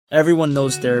Everyone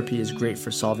knows therapy is great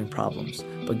for solving problems,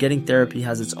 but getting therapy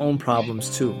has its own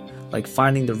problems too, like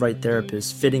finding the right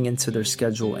therapist, fitting into their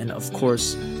schedule, and of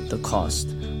course, the cost.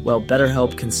 Well,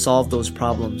 BetterHelp can solve those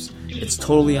problems. It's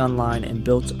totally online and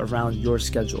built around your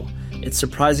schedule. It's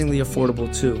surprisingly affordable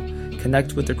too.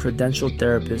 Connect with a credentialed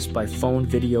therapist by phone,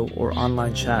 video, or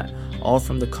online chat, all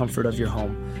from the comfort of your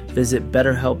home. Visit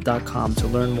BetterHelp.com to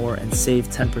learn more and save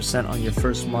 10% on your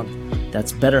first month.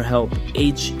 That's BetterHelp,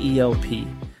 H-E-L-P.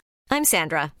 I'm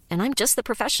Sandra, and I'm just the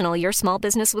professional your small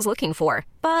business was looking for.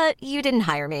 But you didn't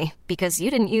hire me because you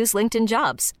didn't use LinkedIn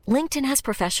Jobs. LinkedIn has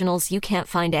professionals you can't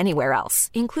find anywhere else,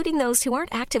 including those who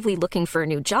aren't actively looking for a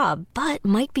new job, but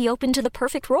might be open to the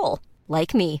perfect role,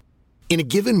 like me. In a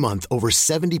given month, over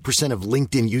 70% of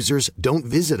LinkedIn users don't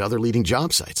visit other leading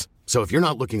job sites. So if you're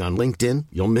not looking on LinkedIn,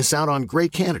 you'll miss out on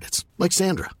great candidates like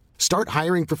Sandra. Start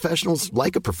hiring professionals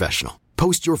like a professional.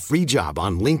 Post your free job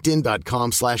on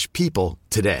linkedin.com/people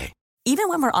today. Even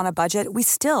when we're on a budget, we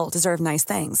still deserve nice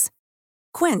things.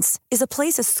 Quince is a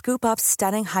place to scoop up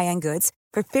stunning high-end goods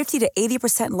for 50 to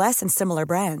 80% less than similar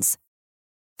brands.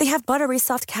 They have buttery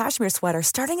soft cashmere sweaters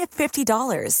starting at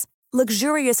 $50,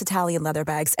 luxurious Italian leather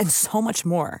bags, and so much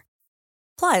more.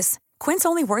 Plus, Quince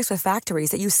only works with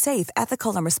factories that use safe,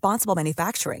 ethical, and responsible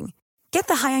manufacturing. Get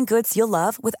the high-end goods you'll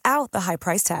love without the high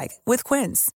price tag with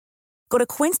Quince. Go to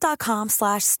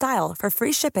quince.com/style for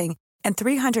free shipping and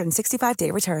 365-day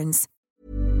returns.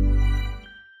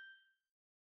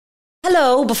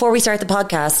 Hello, before we start the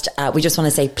podcast, we just want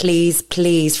to say,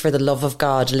 please, for the love of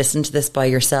God, listen to this by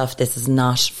yourself. This is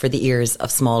not for the ears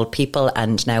of small people.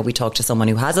 And now we talk to someone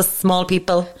who has a small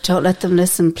people. Don't let them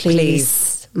listen,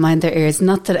 please. Mind their ears.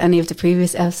 Not that any of the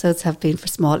previous episodes have been for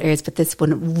small ears, but this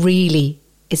one really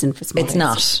isn't for small ears. It's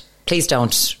not. Please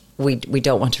don't. We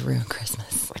don't want to ruin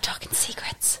Christmas. We're talking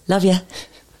secrets. Love you.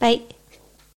 Bye.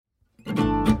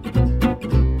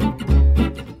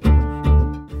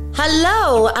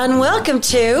 Hello and welcome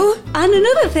to And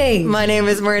Another Thing. My name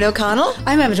is Maureen O'Connell.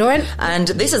 I'm Emma Doran. And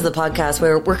this is the podcast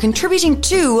where we're contributing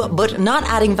to, but not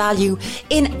adding value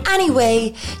in any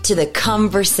way to the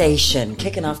conversation.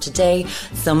 Kicking off today,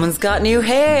 someone's got new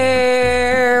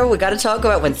hair. We got to talk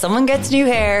about when someone gets new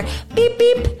hair. Beep,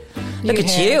 beep. Look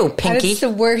at you, Pinky. And it's the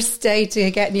worst day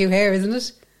to get new hair, isn't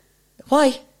it?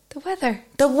 Why? The weather.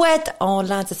 The weather. Oh,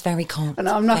 lads, it's very cold. And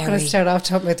I'm not going to start off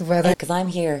talking about the weather. Because I'm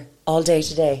here all day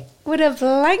today. With a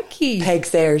blankie. Peg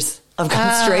stairs. I've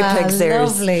gone straight peg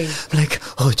stairs. Lovely. I'm like,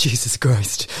 oh, Jesus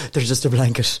Christ. There's just a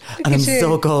blanket. And I'm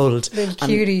so cold. Little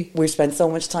cutie. And we've spent so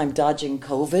much time dodging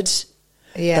COVID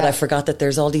that I forgot that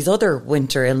there's all these other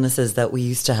winter illnesses that we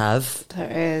used to have.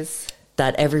 There is.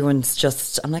 That everyone's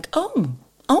just, I'm like, oh,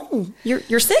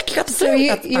 you're sick. You got the flu. Are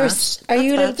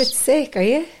you a little bit sick, are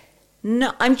you?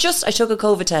 No, I took a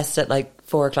COVID test at like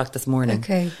 4:00 this morning.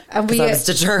 Okay. And I was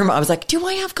determined. I was like, do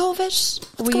I have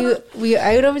COVID? Were you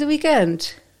out over the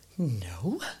weekend?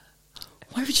 No.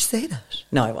 Why would you say that?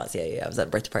 No, I was. Yeah. I was at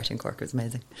a birthday party in Cork. It was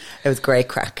amazing. It was great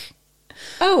crack.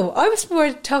 Oh, I was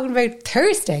more talking about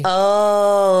Thursday.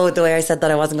 Oh, the way I said that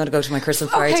I wasn't going to go to my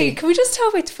Christmas party. Okay, can we just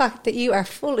talk about the fact that you are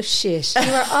full of shit?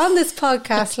 You were on this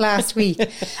podcast last week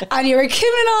and you were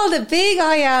giving all the big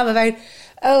I am about,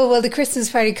 oh, well, the Christmas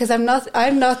party, because I'm not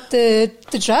the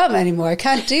drama anymore. I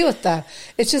can't deal with that.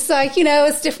 It's just like,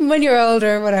 it's different when you're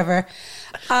older or whatever.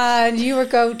 And you were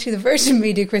going to the Virgin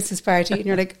Media Christmas party and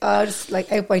you're like, oh, just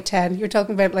like out by 10. You're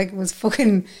talking about like it was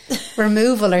fucking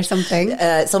removal or something.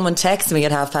 Someone texted me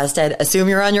at 10:30. Assume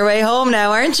you're on your way home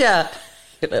now, aren't you?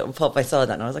 Little pup, I saw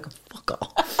that and I was like, oh, fuck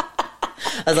off.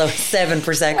 As I was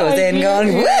 7% goes in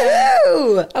going,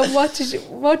 woohoo! And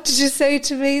what did you say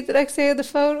to me the next day on the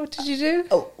phone? What did you do?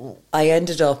 Oh, I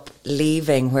ended up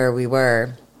leaving where we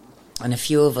were and a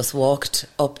few of us walked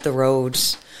up the road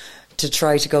to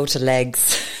try to go to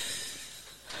Legs.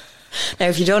 Now,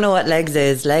 if you don't know what Legs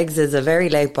is a very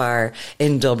late bar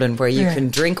in Dublin where you can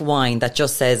drink wine that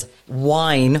just says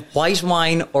wine, white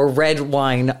wine or red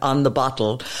wine on the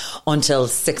bottle until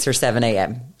 6 or 7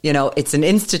 a.m. It's an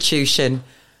institution.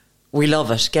 We love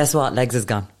it. Guess what? Legs is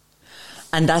gone.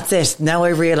 And that's it. Now I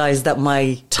realise that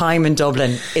my time in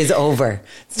Dublin is over.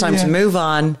 It's time to move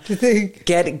on.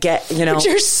 Get. But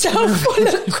you're so full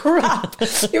of crap.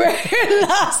 You were here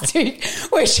last week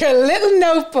with your little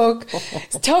notebook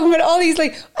talking about all these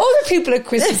like other people at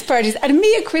Christmas parties and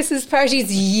me at Christmas parties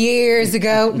years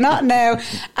ago, not now.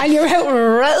 And you're out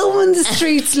roaming the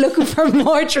streets looking for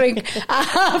more drink at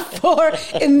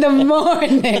 4:30 in the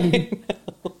morning.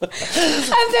 And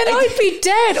then I'd be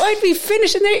dead. I'd be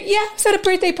finished. And I was at a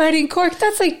birthday party in Cork.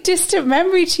 That's like distant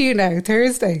memory to you now.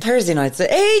 Thursday nights,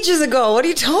 ages ago. What are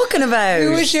you talking about?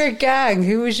 Who was your gang?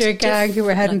 Who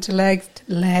were heading to Legs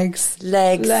Legs.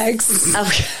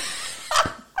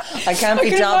 I can't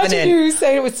be jobbing in. You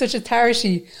saying it with such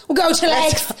authority. We'll go to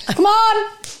legs. Come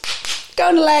on.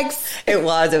 Go to legs. It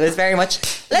was very much,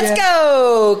 let's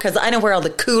go. Because I know where all the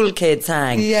cool kids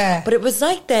hang. Yeah. But it was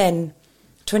like then,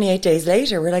 28 days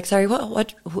later, we're like, sorry,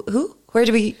 what, who? Where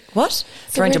do we, what? So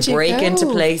trying to break into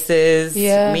places.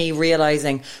 Yeah. Me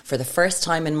realising for the first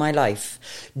time in my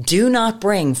life, do not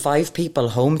bring 5 people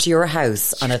home to your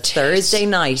house on a Thursday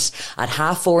night at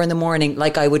 4:30 in the morning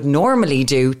like I would normally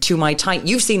do to my tiny...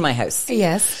 You've seen my house.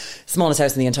 Yes. Smallest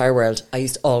house in the entire world. I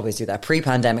used to always do that.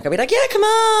 Pre-pandemic, I'd be like, yeah, come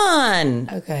on.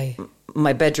 Okay.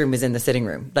 My bedroom was in the sitting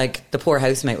room. Like, the poor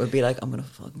housemate would be like, I'm going to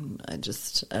fucking...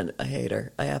 I hate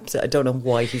her. I don't know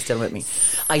why he's still with me.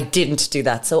 I didn't do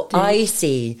that. So I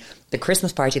see the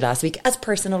Christmas party last week as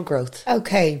personal growth.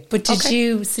 Okay. But did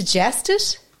you suggest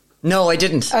it? No, I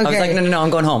didn't. I was like, no, I'm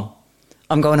going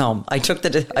home. I took the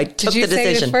decision. Did you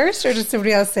say it first, or did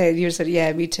somebody else say it? You said,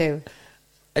 yeah, me too.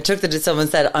 I took the... Someone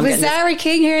said... Was Zara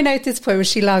King here now at this point? Was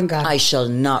she long gone? I shall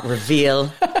not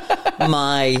reveal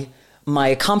my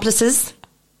accomplices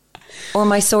or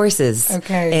my sources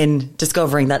in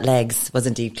discovering that Legs was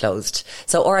indeed closed.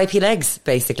 So RIP Legs,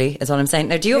 basically, is what I'm saying.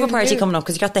 Now, do you have a party coming up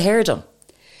because you got the hair done?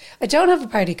 I don't have a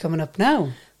party coming up,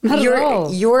 no. Not at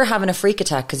all. You're having a freak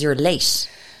attack because you're late.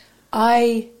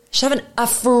 She's having a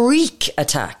freak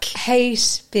attack.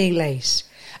 Hate being late.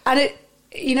 And it,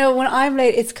 you know, when I'm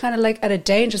late, it's kind of like at a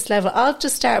dangerous level. I'll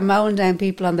just start mowing down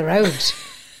people on the road.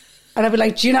 And I'll be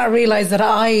like, do you not realise that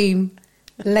I'm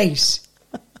late?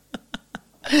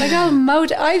 Like,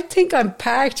 I think I'm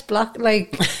parked, blocked,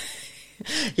 like...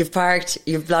 You've parked,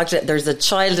 you've blocked it. There's a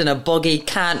child in a buggy,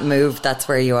 can't move. That's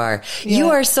where you are. Yeah. You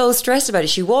are so stressed about it.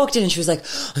 She walked in and she was like,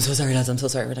 I'm so sorry, lads, I'm so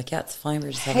sorry. We're like, yeah, it's fine.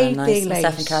 We're just having a nice,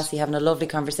 Steph and Cassie having a lovely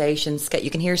conversation. You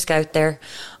can hear Scout there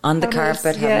on the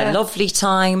carpet, having a lovely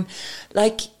time.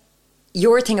 Like,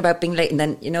 your thing about being late, and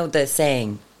then, you know, the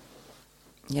saying,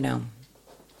 you know,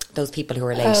 those people who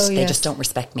are late, they just don't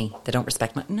respect me. They don't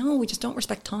respect my... No, we just don't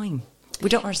respect time. We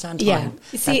don't understand time.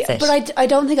 Yeah. See, but I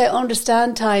don't think I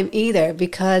understand time either,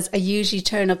 because I usually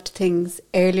turn up to things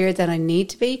earlier than I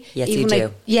need to be. Yes, you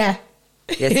do. Yeah.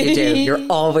 Yes, you do. You're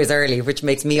always early, which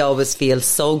makes me always feel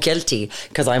so guilty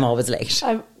because I'm always late.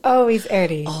 I'm always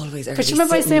early. Always early. But you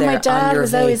remember I saying my dad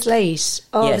was always late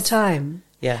all the time?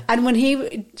 Yeah. And when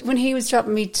he was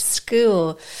dropping me to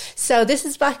school, so this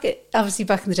is obviously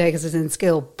back in the day because I was in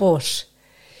school, but...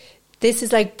 This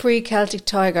is like pre-Celtic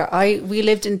Tiger. We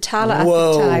lived in Tala at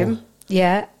the time.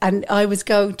 Yeah. And I was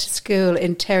going to school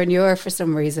in Terranure for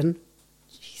some reason.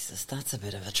 Jesus, that's a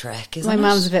bit of a trek, isn't it? My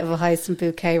mum's a bit of a Heist and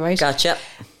Bouquet, right? Gotcha.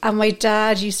 And my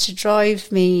dad used to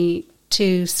drive me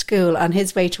to school on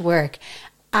his way to work.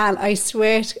 And I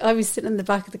swear, I was sitting in the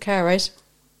back of the car, right?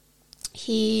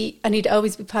 He'd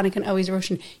always be panicking, always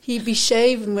rushing. He'd be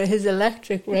shaving with his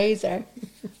electric razor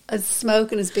and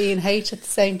smoking his BH at the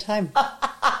same time.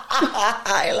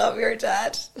 I love your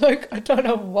dad. Like, I don't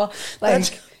know what,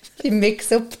 like, he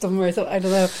mix up them or something, I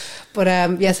don't know. But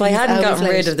yes, if I hadn't gotten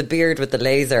rid of the beard with the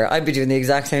laser, I'd be doing the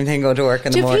exact same thing going to work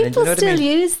in the morning. Do people still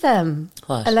use them?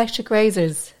 What? Electric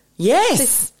razors?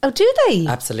 Yes. Do they?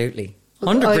 Absolutely.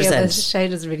 100%. Oh yeah, Shay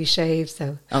doesn't really shave,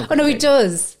 so. Oh no, he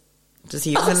does. Does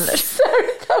he use it? Sorry,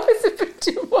 that was a bit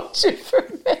too much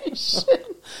information.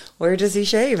 Where does he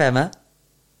shave, Emma?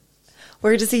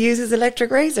 Where does he use his electric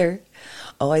razor?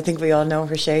 Oh, I think we all know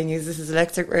where Shane uses his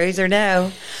electric razor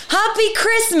now. Happy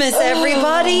Christmas,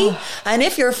 everybody! And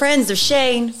if you're friends of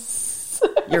Shane,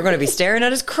 you're going to be staring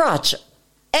at his crotch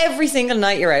every single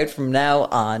night you're out from now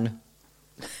on.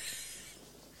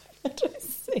 What do I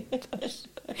say that?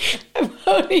 I'm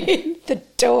only in the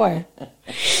door.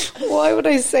 Why would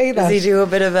I say that? Does he do a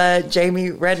bit of a Jamie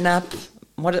Redknapp?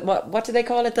 What do they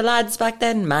call it, the lads back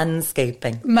then?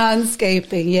 Manscaping.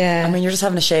 Manscaping, yeah. I mean, you're just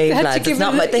having a shave, lads. It's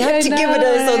not like they had to give it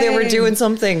as though they were doing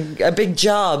something, a big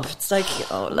job. It's like,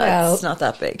 oh, lads, it's not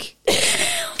that big.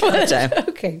 Calm down.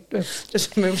 Okay.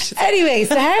 Just move. Anyway,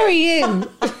 so how are you?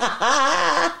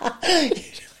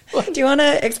 Do you want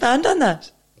to expand on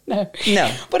that? No.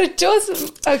 But it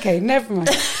does. Okay, never mind.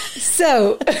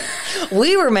 So,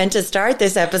 we were meant to start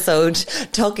this episode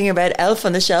talking about Elf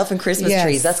on the Shelf and Christmas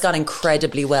trees. That's gone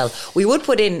incredibly well. We would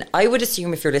put in, I would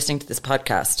assume if you're listening to this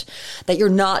podcast, that you're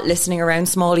not listening around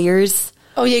small ears.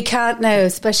 Oh, you can't now,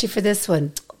 especially for this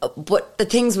one. But the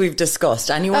things we've discussed,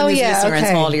 anyone who's listening around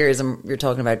small ears, and you're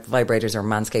talking about vibrators or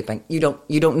manscaping, you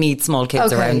don't need small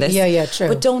kids around this. Yeah, true.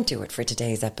 But don't do it for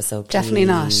today's episode, please. Definitely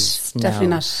not. No. Definitely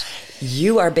not.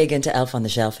 You are big into Elf on the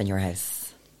Shelf in your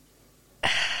house.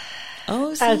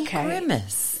 Oh, see,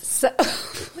 grimace. So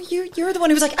you're the one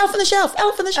who was like, Elf on the Shelf,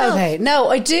 Elf on the Shelf. Okay, no,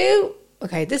 I do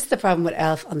okay, this is the problem with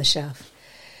Elf on the Shelf.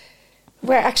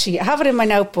 Where actually, I have it in my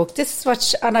notebook. This is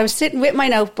what, and I was sitting with my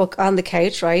notebook on the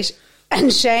couch, right?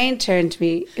 And Shane turned to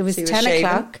me. It was 10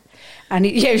 o'clock. And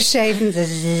he was shaving for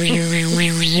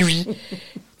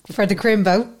the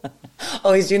crimbo.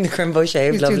 Oh, he's doing the crimbo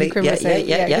shave. He's lovely. Doing the crimbo shave.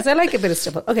 Yeah. Because I like a bit of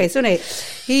stuff. Okay, so now,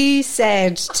 he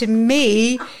said to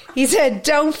me,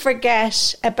 don't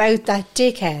forget about that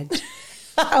dickhead.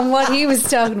 And what he was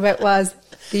talking about was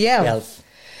the elf.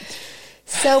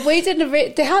 So we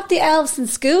didn't. They have the elves in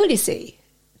school, you see.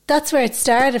 That's where it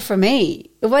started for me.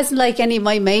 It wasn't like any of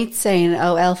my mates saying,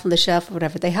 "Oh, Elf on the Shelf" or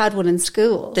whatever. They had one in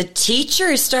school. The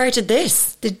teacher started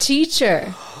this. The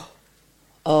teacher.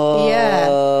 Oh,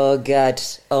 yeah. God.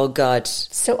 Oh, God.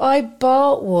 So I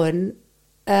bought one,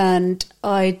 and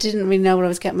I didn't really know what I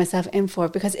was getting myself in for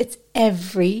because it's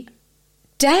every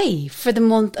day for the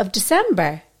month of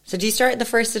December. So do you start the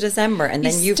 1st of December and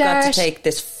then you've got to take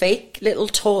this fake little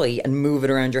toy and move it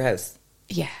around your house?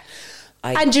 Yeah.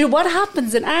 And you know what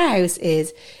happens in our house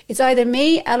is it's either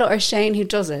me, Ella or Shane who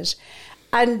does it.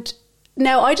 And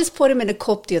now I just put him in a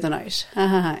cup the other night.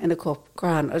 In a cup.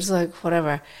 Grand. I was like,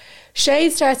 whatever.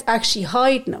 Shane starts actually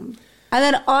hiding them. And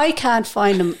then I can't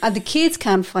find them and the kids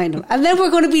can't find them. And then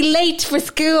we're going to be late for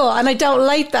school and I don't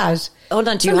like that. Hold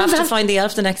on, do you have to find the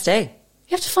elf the next day?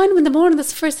 You have to find them in the morning.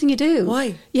 That's the first thing you do.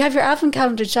 Why? You have your advent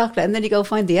calendar chocolate and then you go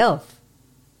find the elf.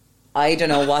 I don't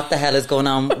know what the hell is going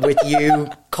on with you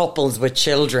couples with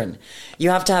children. You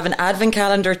have to have an advent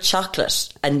calendar chocolate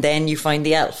and then you find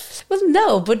the elf. Well,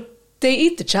 no, but they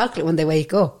eat the chocolate when they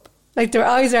wake up. Like their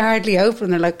eyes are hardly open.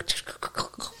 They're like...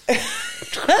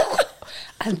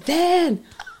 And then...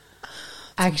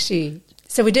 Actually...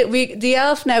 So the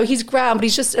elf now, he's grand, but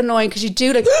he's just annoying because you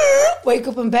do like wake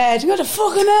up in bed. You got a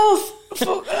fucking elf.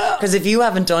 Because if you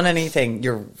haven't done anything,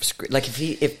 you're like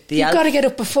if the elf, got to get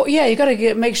up before. Yeah, you got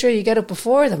to make sure you get up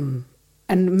before them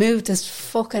and move this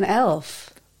fucking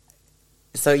elf.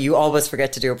 So you always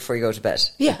forget to do it before you go to bed.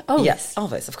 Yeah, always. Yes,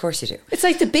 always. Of course you do. It's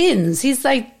like the bins. It's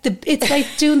like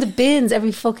doing the bins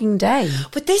every fucking day.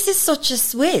 But this is such a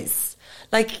Swiss.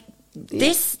 Like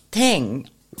this thing.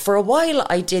 For a while,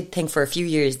 I did think for a few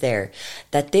years there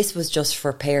that this was just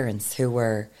for parents who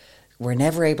were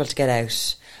never able to get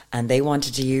out and they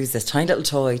wanted to use this tiny little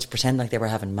toy to pretend like they were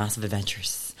having massive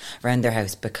adventures around their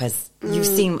house because you've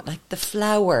seen like the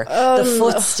flower, the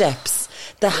footsteps,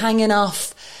 the hanging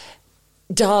off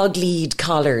dog lead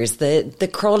collars, the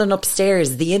crawling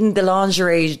upstairs, the in the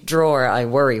lingerie drawer. I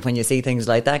worry when you see things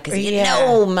like that because you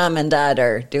know mum and dad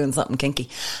are doing something kinky.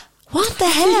 What the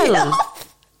hell?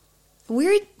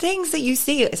 Weird things that you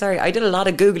see. Sorry, I did a lot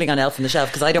of Googling on Elf on the Shelf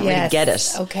because I don't really get it.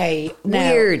 Okay.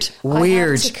 Weird.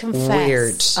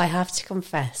 I have to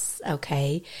confess,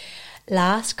 okay.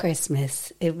 Last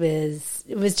Christmas, it was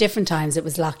different times. It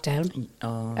was lockdown.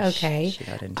 Oh, okay.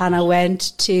 And I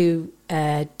went to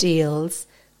Deals,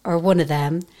 or one of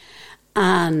them,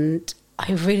 and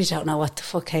I really don't know what the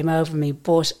fuck came over me,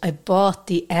 but I bought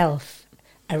the elf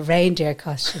a reindeer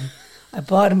costume. I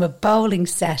bought him a bowling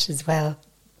set as well.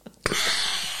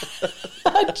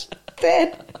 And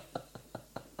then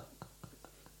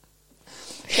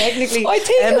technically, I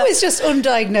think it was just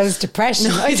undiagnosed depression.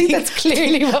 No, I think that's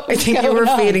clearly what was going on. I think you were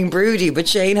feeling broody, but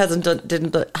Shane hadn't done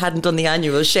the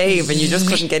annual shave, and you just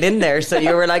couldn't get in there. So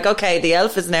you were like, "Okay, the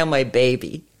elf is now my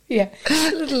baby." Yeah,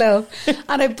 little elf.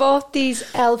 And I bought these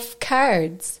elf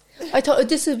cards. I thought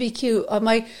this would be cute. I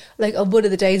might, like, on one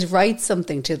of the days, write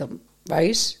something to them.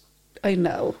 Right? I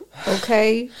know.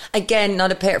 Okay. Again,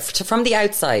 not a pair. From the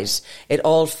outside, it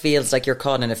all feels like you're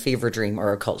caught in a fever dream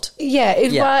or a cult. Yeah,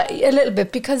 it was a little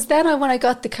bit, because then when I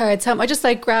got the cards home, I just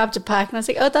like grabbed a pack and I was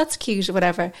like, oh, that's cute or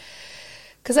whatever.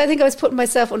 Because I think I was putting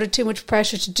myself under too much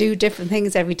pressure to do different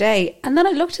things every day. And then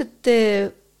I looked at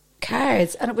the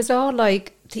cards and it was all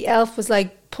like, the elf was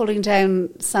like pulling down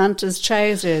Santa's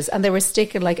trousers and they were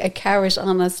sticking like a carrot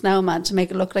on a snowman to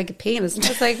make it look like a penis. And I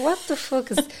was like, what the fuck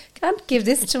can't give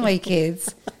this to my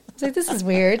kids. I was like, this is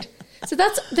weird. So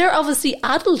they're obviously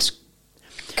adult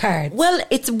cards. Well,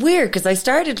 it's weird because I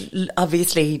started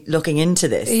obviously looking into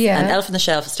this. Yeah. And Elf on the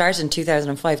Shelf started in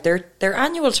 2005. Their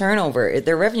annual turnover,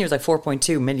 their revenue was like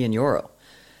 4.2 million euro.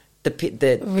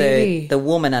 The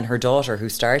woman and her daughter who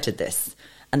started this.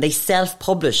 And they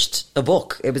self-published a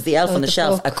book. It was the Elf on the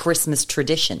Shelf, book. A Christmas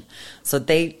Tradition. So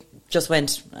they just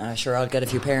went, sure, I'll get a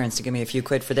few parents to give me a few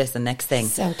quid for this. And next thing,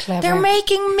 so clever. They're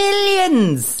making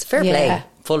millions. Fair play.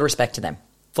 Full respect to them.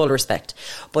 Full respect.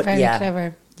 But very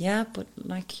clever. Yeah, but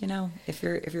like, you know, if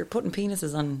you're putting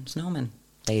penises on snowmen,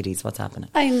 ladies, what's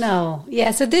happening? I know.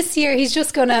 Yeah. So this year he's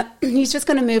just gonna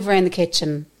move around the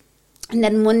kitchen. And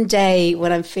then one day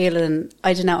when I'm feeling,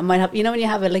 I don't know, I might have, you know, when you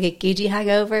have like a giddy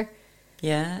hangover.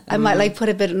 Yeah. I might like put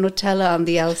a bit of Nutella on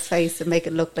the elf's face and make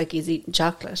it look like he's eating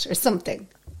chocolate or something.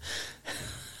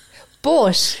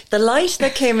 But the light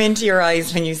that came into your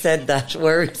eyes when you said that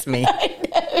worries me. I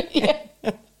know, yeah.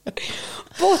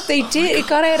 But they did. It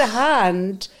got out of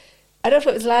hand. I don't know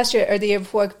if it was last year or the year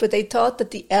before, but they thought that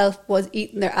the elf was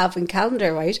eating their advent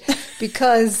calendar, right?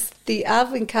 Because the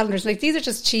advent calendars, like, these are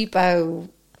just cheap out.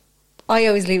 I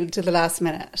always leave it to the last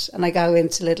minute, and I go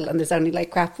into Lidl, and there's only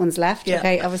like crap ones left. Yeah.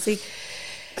 Okay, obviously.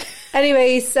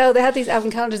 Anyway, so they had these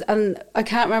advent calendars, and I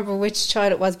can't remember which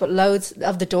child it was, but loads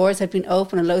of the doors had been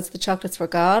open, and loads of the chocolates were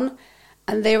gone.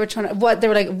 And they were trying to, they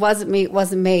were like, it wasn't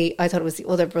me. I thought it was the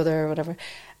other brother or whatever.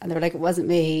 And they were like, it wasn't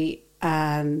me.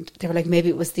 And they were like, maybe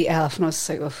it was the elf. And I was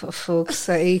like, oh, for fuck's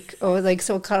sake. I was like,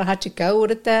 so I kind of had to go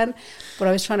with it then. But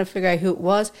I was trying to figure out who it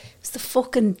was. It was the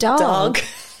fucking dog.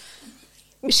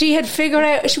 She had figured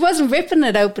out, she wasn't ripping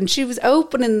it open. She was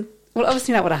opening, well,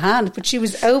 obviously not with a hand, but she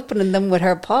was opening them with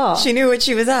her paw. She knew what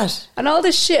she was at. And all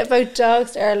this shit about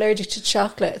dogs that are allergic to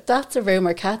chocolate, that's a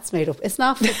rumour Kat's made up. It's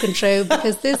not fucking true,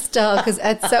 because this dog has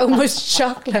had so much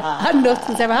chocolate and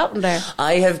nothing's ever happened there.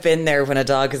 I have been there when a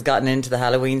dog has gotten into the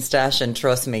Halloween stash, and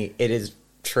trust me, it is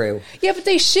true. Yeah, but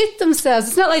they shit themselves.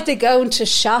 It's not like they go into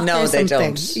shock or something. No, they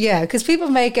don't. Yeah, because people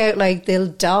make out like they'll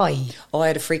die. Oh, I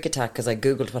had a freak attack because I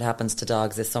Googled what happens to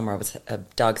dogs this summer. I was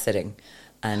dog sitting.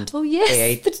 And oh yes,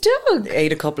 they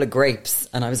ate a couple of grapes,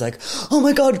 and I was like, oh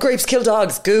my God, grapes kill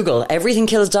dogs. Google. Everything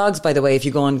kills dogs, by the way, if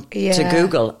you go on to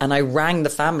Google. And I rang the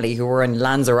family who were in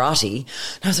Lanzarote, and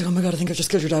I was like, oh my God, I think I've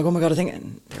just killed your dog. Oh my God, I think.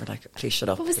 And they were like, please shut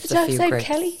up. What was the dog's name?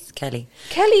 Kelly? Kelly.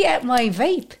 Kelly ate my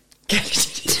vape.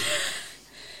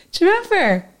 Do you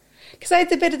remember? Because I had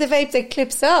the bit of the vape that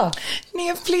clips off.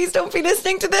 Niamh, please don't be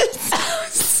listening to this.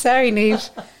 Sorry,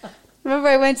 Niamh. Remember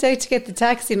I went out to get the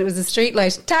taxi and it was a street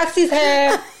light. Taxi's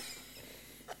here!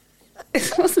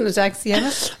 It wasn't a taxi,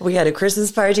 Emma. We had a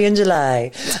Christmas party in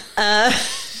July.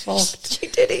 She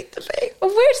did eat the vape. Well,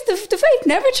 where's the vape?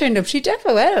 Never turned up. She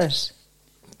defo ate it.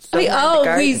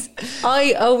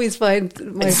 I always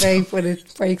find my vape when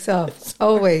it breaks off.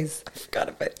 Always. I forgot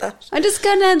about that. I'm just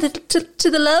going down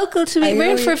to the local to meet.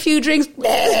 We're in for a few drinks.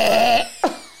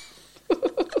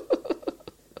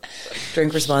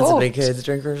 Drink responsibly, kids.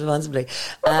 Drink responsibly.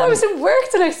 I was in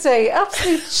work the next day.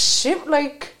 Absolute shit,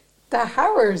 like the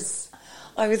Harrows.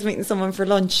 I was meeting someone for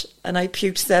lunch and I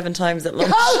puked 7 times at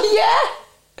lunch. Oh,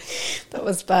 yeah. That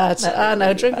was bad.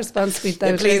 No, drink responsibly.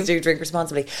 Yeah, please do drink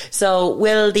responsibly. So,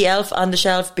 will the elf on the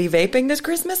shelf be vaping this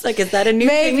Christmas? Like, is that a new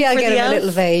thing? Maybe I'll get him a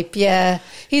little vape, yeah.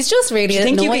 He's just really Do you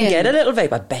think annoying. you can get a little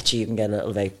vape? I bet you can get a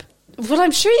little vape. Well,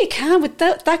 I'm sure you can with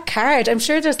that card. I'm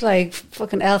sure there's like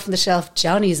fucking elf on the shelf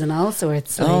Johnnies and all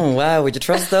sorts. Like. Oh, wow. Would you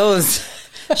trust those?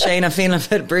 Shane, I'm feeling a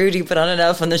bit broody. Put on an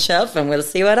elf on the shelf and we'll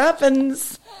see what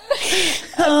happens.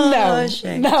 No.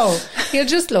 Shane. No. He'll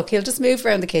just move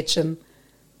around the kitchen.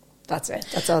 That's it.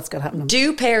 That's all that's going to happen.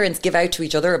 Do parents give out to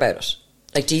each other about it?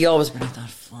 Like, do you always bring that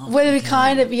fun? Well, we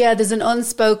kind of, there's an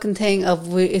unspoken thing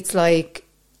of, it's like,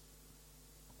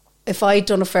 if I'd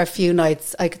done it for a few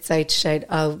nights, I could say to Shane,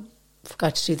 oh,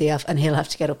 forgot to do the elf, and he'll have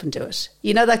to get up and do it.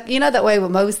 You know that way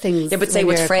with most things. Yeah, but say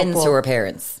with friends who are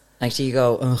parents, like, do you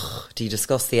go, ugh, do you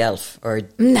discuss the elf, or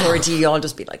do you all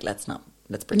just be like, let's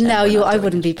pretend? No, I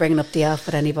wouldn't be bringing up the elf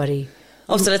with anybody.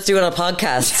 Oh, so let's do it on a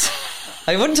podcast.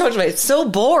 I wouldn't talk to it's so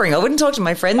boring. I wouldn't talk to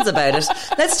my friends about it.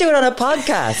 Let's do it on a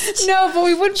podcast. No, but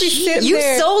we wouldn't be sitting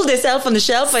there. You sold this elf on the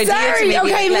shelf idea to me.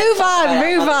 Okay, move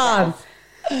on.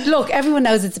 Look, everyone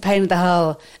knows it's a pain in the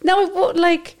hole. No,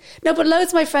 but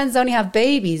loads of my friends only have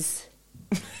babies,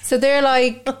 so they're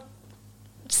like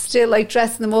still like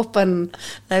dressing them up and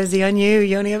lousy on you.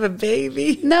 You only have a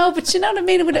baby. No, but you know what I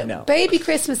mean. Baby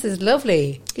Christmas is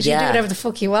lovely because you do whatever the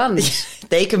fuck you want.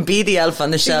 They can be the elf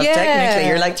on the shelf. Yeah. Technically,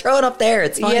 you're like throw it up there.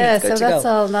 It's fine. Yeah, it's good so that's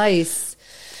all nice.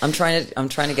 I'm trying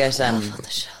to get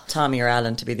Tommy or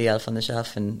Alan to be the elf on the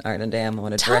shelf in Ireland AM. I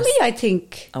want to Tommy,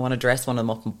 I want to dress one of them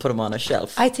up and put him on a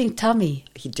shelf. I think Tommy.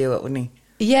 He'd do it, wouldn't he?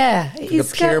 Yeah.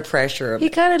 He's peer pressure. He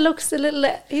kind of looks a little...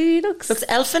 He looks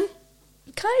elfin?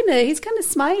 Kind of. He's kind of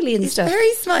smiley and stuff. He's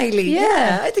very smiley.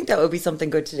 Yeah. I think that would be something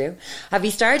good to do. Have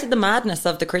you started the madness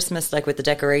of the Christmas, like with the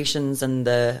decorations and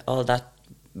all that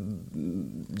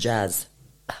jazz?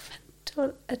 I haven't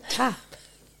done a tap.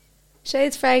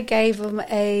 Shade's friend gave him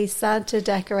a Santa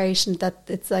decoration that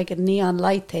it's like a neon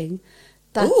light thing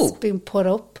that's been put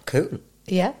up. Cool.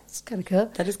 Yeah, it's kind of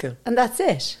cool. That is cool. And that's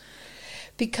it.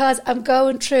 Because I'm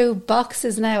going through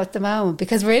boxes now at the moment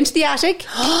because we're into the attic.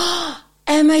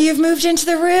 Emma, you've moved into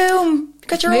the room.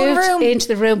 Got your own room. into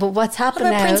the room, but what's happened What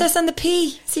about now? Princess and the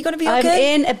Pea? Is he going to be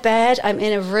okay? I'm in a bed, I'm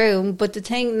in a room, but the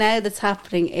thing now that's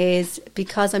happening is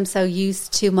because I'm so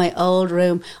used to my old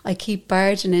room, I keep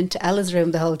barging into Ella's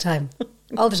room the whole time.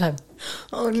 All the time.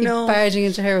 Oh, Keep no. barging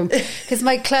into her room. Because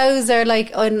my clothes are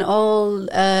like on all...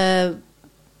 they're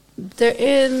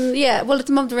in... Yeah, well, at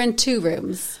the moment they're in 2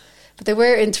 rooms. But they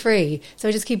were in 3. So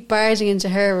I just keep barging into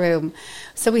her room.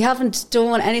 So we haven't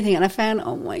done anything. And I found,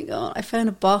 oh my God, I found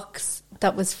a box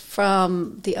that was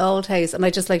from the old house. And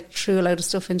I just like threw a load of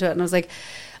stuff into it. And I was like,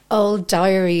 old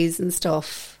diaries and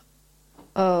stuff.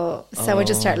 Oh, so I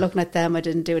just started looking at them. I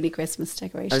didn't do any Christmas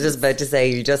decorations. I was just about to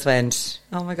say, you just went,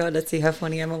 oh my God, let's see how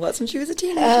funny Emma was when she was a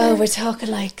teenager. Oh, we're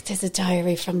talking like, there's a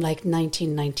diary from like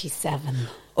 1997.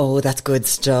 Oh, that's good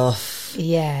stuff.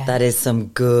 Yeah. That is some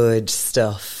good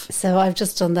stuff. So I've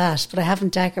just done that, but I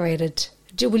haven't decorated.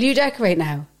 Will you decorate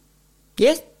now?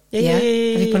 Yes. Yeah. Have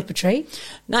you put up a tree?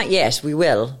 Not yet. We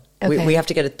will. Okay. We have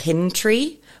to get a thin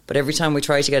tree, but every time we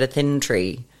try to get a thin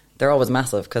tree, they're always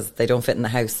massive because they don't fit in the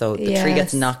house. So the tree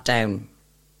gets knocked down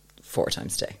 4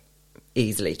 times a day,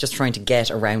 easily, just trying to get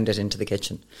around it into the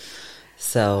kitchen.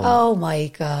 So, oh my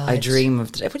God, I dream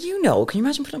of the day. But you know, can you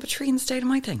imagine putting up a tree in the state of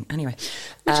my thing? Anyway,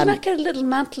 would you not get a little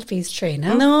mantelpiece tree?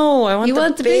 No, I want you the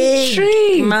want the big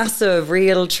tree, massive,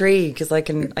 real tree, because I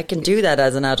can do that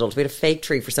as an adult. We had a fake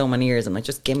tree for so many years. I'm like,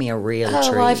 just give me a real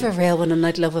tree. Oh, I have a real one, and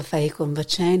I'd love a fake one.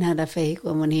 But Shane had a fake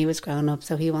one when he was growing up,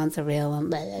 so he wants a real one.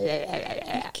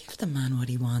 Give the man what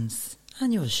he wants.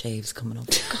 Annual shave's coming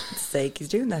up. For God's sake, he's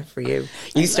doing that for you.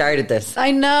 You started this. I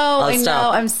know.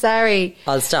 I'm sorry.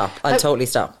 I'll stop. I'll totally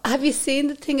stop. Have you seen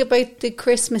the thing about the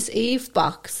Christmas Eve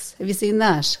box? Have you seen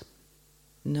that?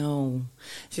 No.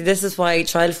 See, this is why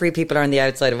child-free people are on the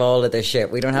outside of all of this shit.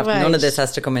 We don't have none of this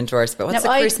has to come into our space. What's a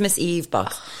Christmas Eve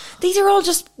box? These are all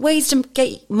just ways to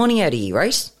get money out of you,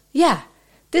 right? Yeah.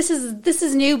 This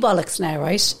is new bollocks now,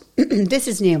 right? This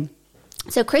is new.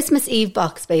 So Christmas Eve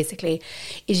box basically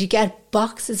is you get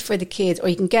boxes for the kids, or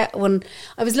you can get one.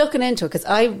 I was looking into it because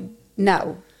I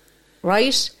know,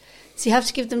 right? So you have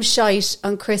to give them shite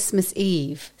on Christmas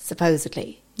Eve,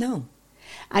 supposedly. No.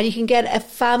 And you can get a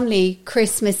family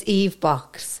Christmas Eve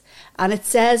box. And it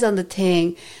says on the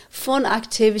thing, fun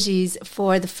activities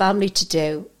for the family to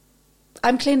do.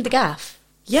 I'm cleaning the gaff.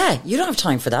 Yeah, you don't have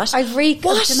time for that. I've reeked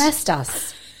of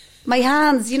domestos. My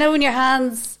hands, you know when your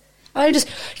hands... I'm just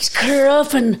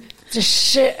scrubbing the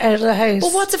shit out of the house.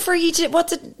 Well, what's it for you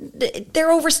to...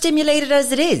 They're overstimulated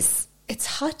as it is. It's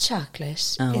hot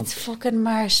chocolate. Oh. It's fucking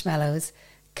marshmallows,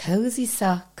 cozy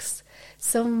socks,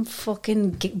 some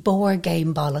fucking board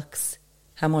game bollocks.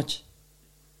 How much?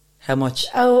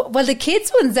 Oh, well, the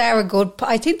kids' ones are a good...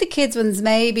 I think the kids' ones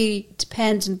may be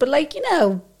dependent, but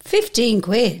 15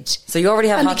 quid. So you already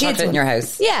have hot chocolate in your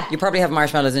house? Yeah. You probably have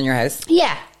marshmallows in your house?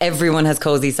 Yeah. Everyone has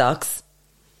cozy socks?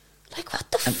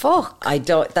 What the fuck? I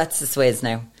don't... That's the Swiss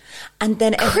now. And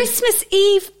then... Christmas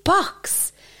Eve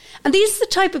box. And these are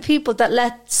the type of people that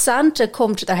let Santa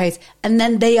come to their house and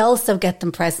then they also get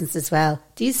them presents as well.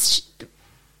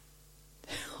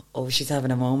 Oh, she's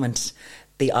having a moment.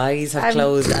 The eyes have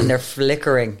closed and they're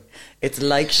flickering. It's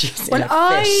like she's in a fit. When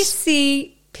I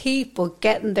see people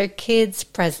getting their kids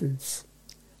presents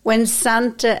when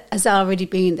Santa has already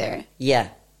been there. Yeah.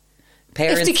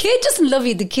 Parents. If the kid doesn't love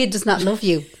you, the kid does not love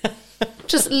you.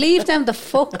 Just leave them the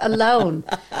fuck alone.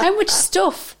 How much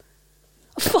stuff?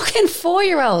 A fucking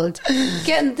 4-year-old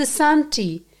getting the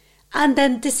Santy. And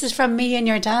then this is from me and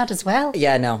your dad as well.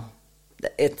 Yeah, no.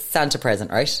 It's Santa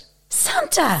present, right?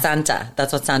 Santa.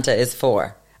 That's what Santa is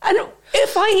for. And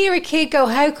if I hear a kid go,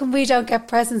 how come we don't get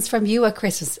presents from you at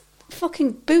Christmas?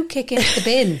 Fucking boot kick into the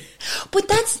bin. But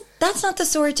that's not the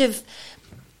sort of...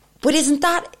 But isn't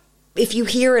that... If you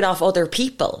hear it off other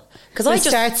people... Because I just...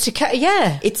 starts to...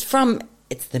 Yeah. It's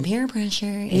the peer pressure.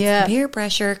 It's the peer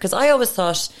pressure. Because I always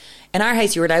thought... In our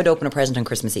house, you were allowed to open a present on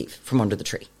Christmas Eve from under the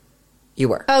tree. You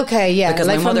were. Okay, yeah. Because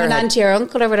like my from mother an auntie or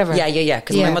uncle or whatever. Yeah.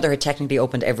 Because my mother had technically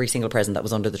opened every single present that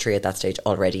was under the tree at that stage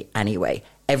already anyway.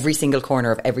 Every single corner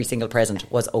of every single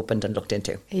present was opened and looked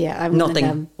into. Yeah, I'm one of them.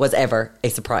 Nothing was ever a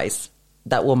surprise.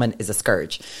 That woman is a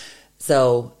scourge.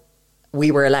 So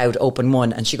we were allowed to open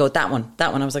one and she go, that one. I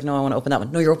was like, no, I want to open that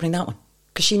one. No, you're opening that one.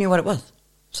 Because she knew what it was.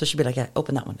 So she'd be like, yeah,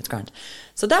 open that one. It's grand.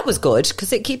 So that was good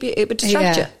because it would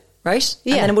distract you. Right?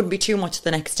 Yeah. And then it wouldn't be too much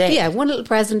the next day. Yeah, one little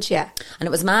present, yeah. And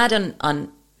it was mad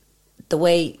on the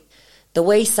way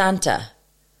Santa,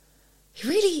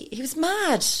 he was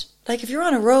mad. Like if you're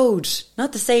on a road,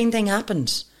 not the same thing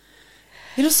happened.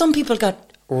 You know, some people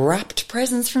got wrapped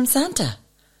presents from Santa.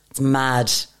 It's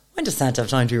mad. When does Santa have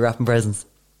time to be wrapping presents?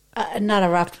 Not a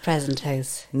wrapped present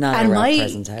house. Not a wrapped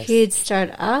present house. And my kids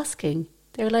start asking,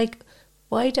 they're like,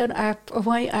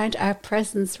 why aren't our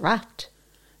presents wrapped?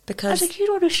 I Because was like, you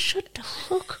don't want to shut the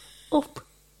fuck up.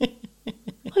 I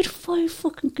had 5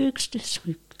 fucking gigs this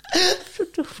week.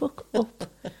 Shut the fuck up.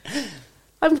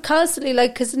 I'm constantly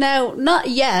like, because now, not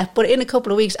yet, but in a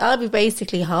couple of weeks, I'll be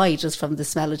basically high just from the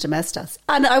smell of domestos.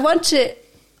 And I want to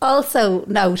also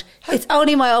note, it's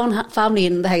only my own family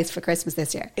in the house for Christmas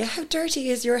this year. yeah, how dirty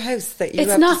is your house that you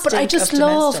It's have not, to but I stink just of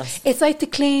love, domestos? it's like the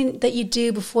clean that you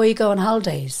do before you go on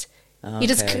holidays. You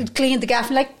just Okay. clean the gaff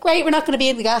and like, great, we're not going to be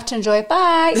in the gaff to enjoy it.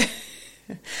 Bye.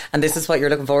 And this is what you're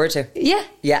looking forward to? Yeah.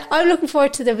 Yeah. I'm looking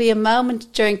forward to there'll be a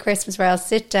moment during Christmas where I'll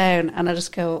sit down and I'll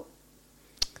just go,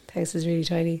 the house is really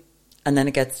tidy. And then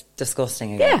it gets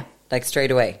disgusting again. Yeah. Like straight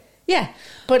away. Yeah.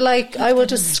 But like, I will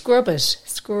just scrub it.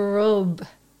 Scrub.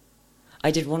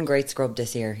 I did one great scrub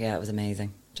this year. Yeah, it was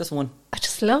amazing. Just one. I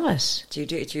just love it. Do you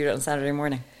do it on Saturday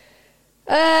morning?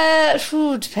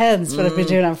 Depends what I've been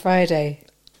doing on Friday.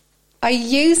 I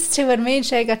used to, when me and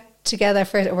Shay got together,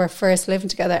 were first living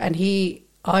together, and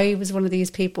I was one of these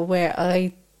people where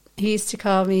he used to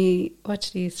call me, what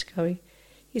did he used to call me?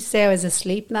 He used to say I was a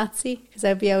sleep Nazi, because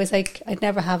I'd be always like, I'd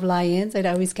never have lie-ins, I'd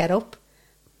always get up.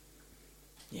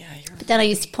 Yeah, But then I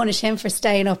used to punish him for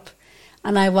staying up,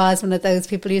 and I was one of those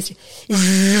people who used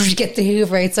to get the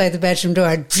Hoover outside the bedroom door.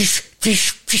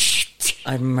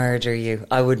 I'd murder you.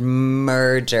 I would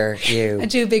murder you. I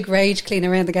do a big rage clean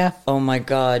around the gaff. Oh my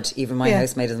God. Even my Yeah.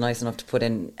 housemate is nice enough to put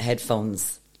in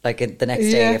headphones. Like the next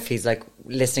day, Yeah. if he's like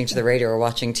listening to the radio or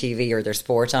watching TV or there's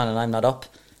sport on and I'm not up,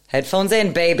 headphones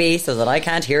in, baby, so that I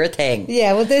can't hear a thing.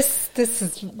 Yeah, well, this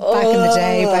is back in the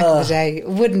day. Back in the day,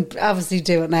 wouldn't obviously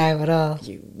do it now at all.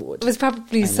 You would. It was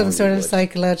probably I know some you sort of would.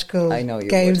 psychological I know you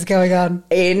games would. going on.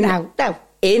 No. No.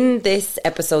 In this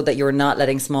episode that you're not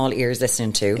letting small ears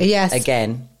listen to, Yes.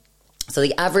 again, so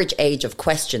the average age of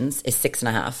questions is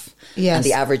 6.5. Yes. And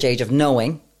the average age of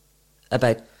knowing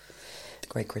about the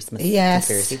Great Christmas Yes.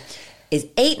 conspiracy is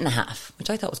 8.5,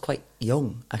 which I thought was quite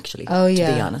young, actually, Oh yeah.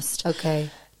 to be honest. Okay.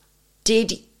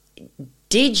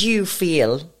 Did you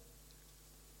feel,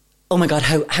 oh my God,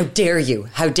 how dare you?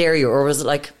 How dare you? Or was it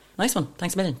like, nice one,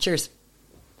 thanks a million, cheers.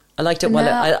 I liked it. Well,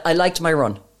 No. I liked my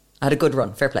run. I had a good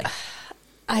run, fair play.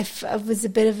 I was a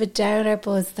bit of a downer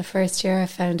buzz the first year I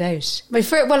found out.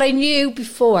 Well, I knew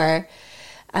before,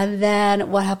 and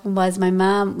then what happened was my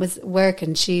mum was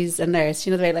working. She's a nurse.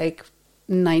 You know the way like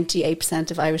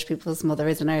 98% of Irish people's mother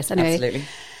is a nurse. Anyway,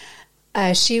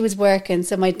 Absolutely. she was working,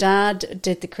 so my dad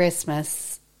did the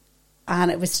Christmas,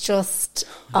 and it was just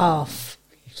off.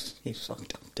 He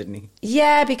fucked up, didn't he?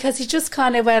 Yeah, because he just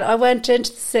kind of went. I went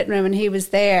into the sitting room and he was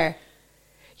there.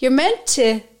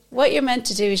 What you're meant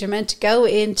to do is you're meant to go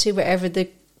into wherever the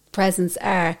presents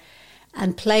are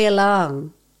and play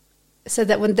along, so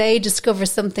that when they discover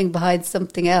something behind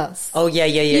something else, Oh, yeah.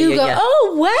 you go,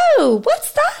 oh wow,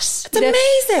 what's that? It's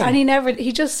amazing. And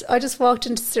I just walked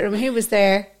into the sitting room and he was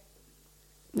there.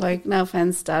 Like, no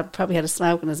offence, Dad, probably had a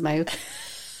smoke in his mouth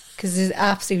because he's an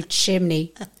absolute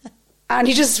chimney. And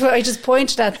I just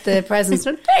pointed at the presents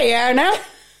and went, there you are now.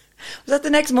 Was that the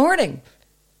next morning?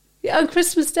 Yeah, on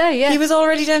Christmas Day, yeah. He was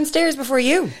already downstairs before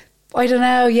you. I don't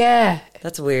know, yeah.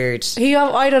 That's weird.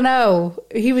 I don't know.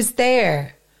 He was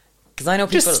there. Because I know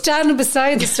people... Just standing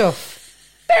beside the stuff.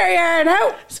 There you are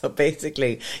now. So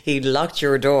basically, he locked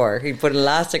your door. He put an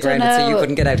elastic Don't around it so you know.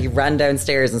 couldn't get out. He ran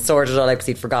downstairs and sorted it all out because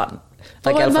he'd forgotten.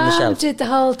 Like But Elf my on the mum Shelf. did the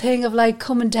whole thing of like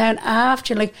coming down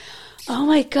after, like, oh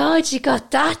my God, you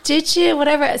got that, did you?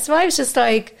 Whatever. So I was just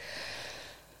like,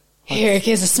 here,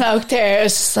 here's a smoke there.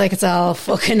 It's just like, it's all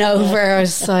fucking over. I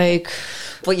was like...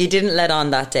 But you didn't let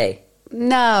on that day.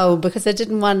 No, because I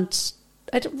didn't want...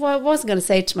 I wasn't going to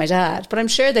say it to my dad, but I'm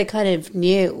sure they kind of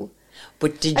knew.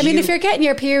 But did I mean, if you're getting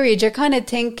your period, you're kind of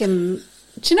thinking...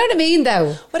 Do you know what I mean,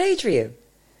 though? What age were you?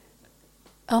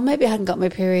 Oh, maybe I hadn't got my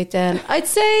period then. I'd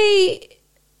say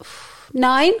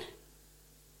 9.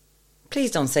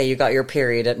 Please don't say you got your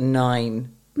period at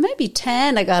 9. Maybe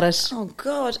 10 I got it. Oh,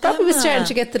 God, Probably was Emma. starting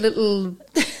to get the little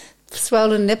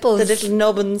swollen nipples. The little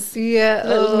nubbins. Yeah.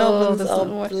 Little nubbins. that's Oh, not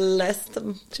more- bless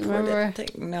them. Do you remember?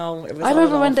 No, it was I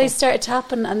remember all when they awful. started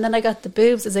tapping and then I got the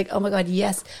boobs. I was like, oh my God,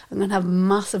 yes, I'm going to have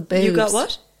massive boobs. You got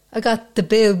what? I got the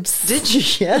boobs. Did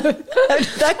you? Yeah. How did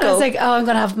that I go? was like, oh, I'm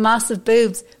going to have massive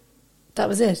boobs. That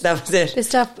was it. That was it. They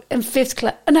stopped in 5th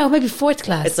class. No, maybe 4th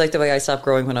class. It's like the way I stopped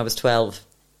growing when I was 12.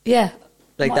 yeah.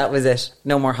 Like, that was it.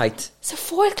 No more height. So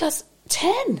 4th class,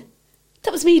 10.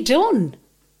 That was me done.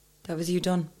 That was you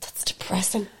done. That's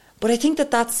depressing. But I think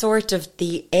that's sort of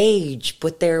the age.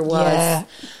 But there was... Yeah.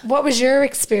 What was your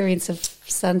experience of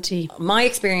Santi? My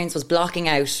experience was blocking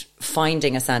out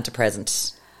finding a Santa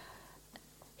present.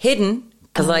 Hidden,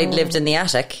 because I lived in the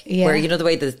attic, where you know the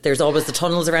way that there's always the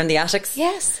tunnels around the attics?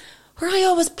 Yes. Where I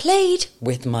always played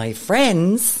with my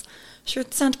friends. Sure,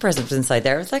 the Santa present was inside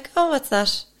there. I was like, oh, what's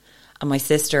that? And my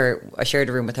sister, I shared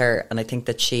a room with her, and I think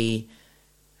that she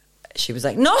was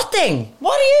like, nothing!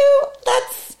 What are you?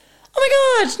 That's, oh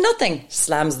my God, nothing.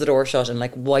 Slams the door shut and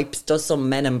like does some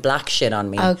Men in Black shit on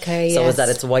me. Okay, so yes. that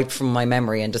it's wiped from my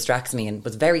memory and distracts me, and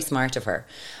was very smart of her.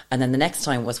 And then the next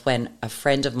time was when a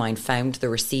friend of mine found the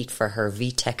receipt for her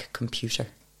VTech computer.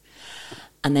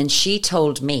 And then she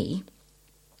told me,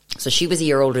 so she was a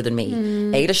year older than me.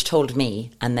 Ailish told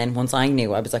me, and then once I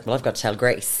knew, I was like, well, I've got to tell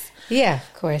Grace. Yeah,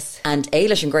 of course. And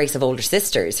Ailish and Grace have older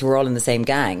sisters who were all in the same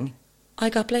gang. I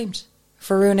got blamed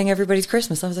for ruining everybody's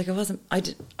Christmas. I was like,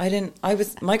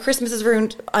 my Christmas is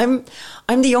ruined. I'm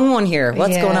the young one here.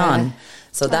 What's going on?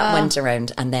 So that went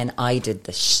around, and then I did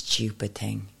the stupid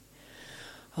thing.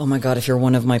 Oh my God, if you're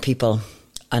one of my people,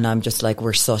 and I'm just like,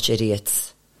 we're such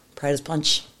idiots. Proud as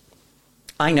punch.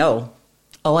 I know.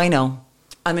 Oh, I know.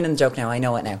 I'm in the joke now. I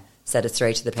know it now. Said it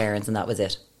straight to the parents, and that was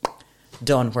it.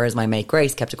 Done. Whereas my mate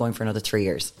Grace kept it going for another 3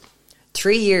 years.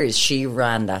 3 years she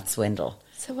ran that swindle.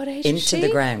 So what age into was she? the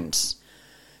ground.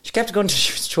 She kept it going till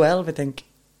she was 12, I think.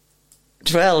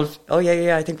 12. Oh,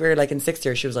 yeah. I think we were like in 6th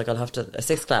year. She was like, a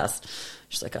 6th class.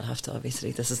 She's like, I'll have to,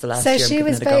 obviously. This is the last year. So she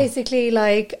was basically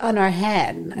like on her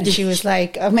hen. And she was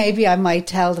like, oh, maybe I might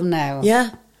tell them now.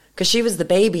 Yeah. Because she was the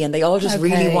baby and they all just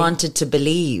really wanted to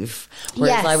believe.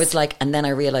 Whereas I was like, and then I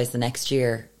realised the next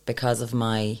year, because of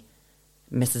my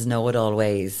Mrs. Know-It-All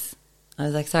ways, I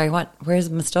was like, sorry, what? Where's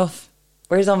my stuff?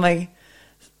 Where's all my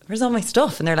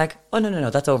stuff? And they're like, oh, no,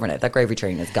 that's over now. That gravy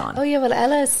train is gone. Oh, yeah, well,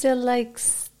 Ella still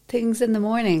likes things in the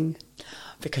morning.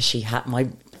 Because she had my...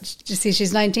 You see,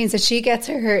 she's 19, so she gets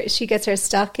her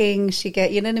stocking,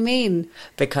 you know what I mean?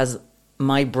 Because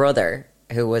my brother,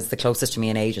 who was the closest to me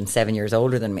in age and 7 years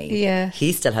older than me,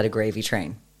 he still had a gravy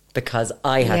train because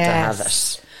I had to have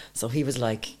it. So he was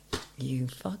like, you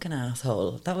fucking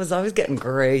asshole. I was getting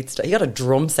great stuff. He got a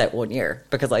drum set 1 year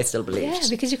because I still believed. Yeah,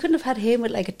 because you couldn't have had him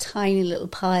with like a tiny little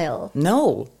pile.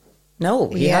 No,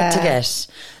 he had to get.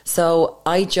 So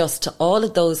to all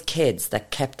of those kids that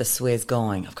kept the Swizz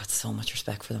going, I've got so much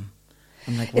respect for them.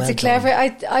 I'm like, well, it's a clever.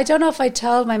 I don't know if I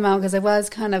told my mum because I was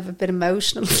kind of a bit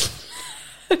emotional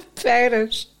about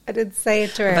it. I didn't say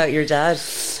it to her. About your dad?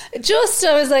 I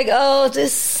was like,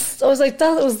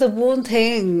 that was the one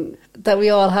thing that we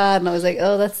all had. And I was like,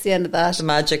 oh, that's the end of that. The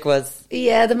magic was...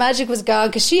 Yeah, the magic was gone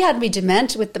because she had me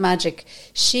demented with the magic.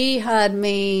 She had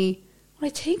me, when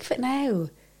I think of it now,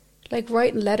 like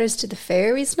writing letters to the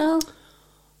fairies now.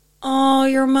 Oh,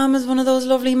 your mum is one of those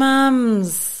lovely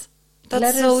mums.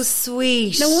 That's so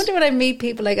sweet. No wonder when I meet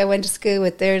people like I went to school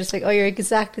with, they're just like, oh, you're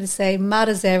exactly the same, mad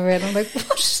as ever. And I'm like,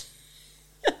 what?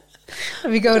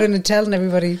 I'd be going in and telling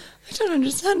everybody. I don't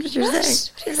understand what you're saying.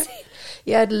 What are you saying?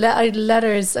 Yeah, I had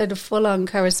letters, I had a full-on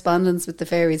correspondence with the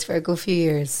fairies for a good few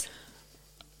years.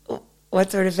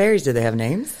 What sort of fairies? Do they have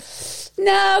names?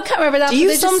 No, I can't remember that. Do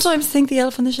you sometimes think the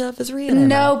elf on the shelf is real?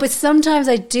 No, but sometimes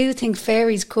I do think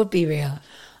fairies could be real.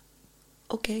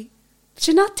 Okay.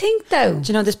 Do you not think, though? Do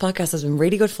you know, this podcast has been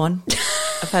really good fun.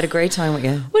 I've had a great time with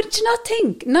you. What, do you not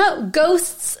think? No,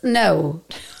 ghosts, no.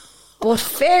 But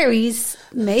fairies,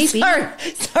 maybe.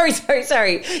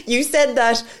 Sorry. You said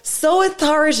that so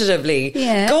authoritatively.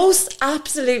 Yeah. Ghosts,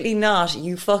 absolutely not,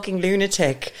 you fucking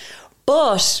lunatic.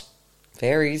 But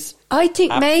fairies, I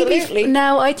think absolutely. maybe.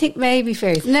 No, I think maybe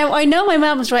fairies. Now, I know my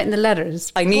mum was writing the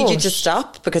letters. I need you to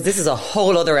stop because this is a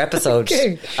whole other episode.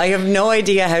 Okay. I have no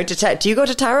idea how to... Do you go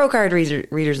to tarot card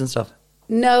readers and stuff?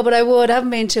 No, but I would. I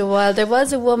haven't been to a while. There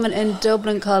was a woman in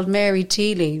Dublin called Mary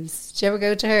Tea Leaves. Did you ever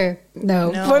go to her? No.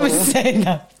 Why was I saying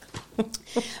that?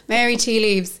 Mary Tea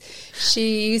Leaves.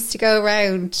 She used to go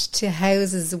around to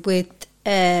houses with...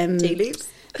 tea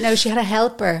leaves? No, she had a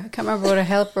helper. I can't remember what her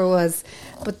helper was.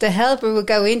 But the helper would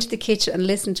go into the kitchen and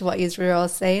listen to what you were all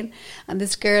saying. And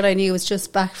this girl I knew was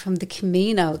just back from the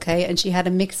Camino, okay? And she had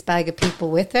a mixed bag of people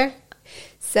with her.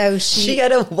 So she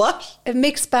had a what? A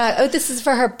mixed bag. Oh, this is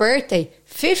for her birthday.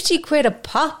 50 quid a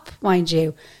pop, mind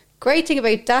you. Great thing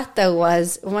about that, though,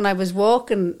 was when I was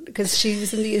walking, because she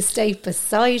was in the estate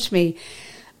beside me,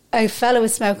 a fellow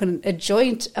was smoking a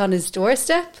joint on his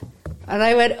doorstep. And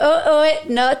I went, oh,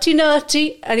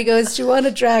 naughty. And he goes, do you want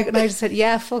a drag? And I just said,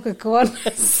 yeah, fuck it, go on.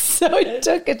 So I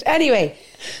took it. Anyway,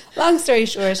 long story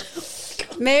short,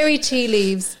 Mary Tea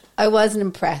Leaves, I wasn't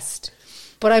impressed.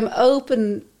 But I'm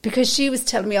open, because she was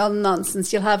telling me all the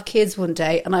nonsense, you'll have kids one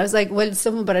day. And I was like, well,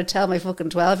 someone better tell my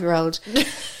fucking 12-year-old.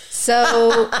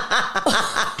 So,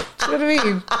 do you know what I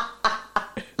mean?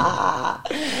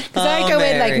 I go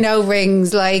in like no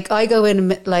rings. Like I go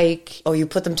in like. Oh, you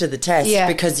put them to the test. Yeah.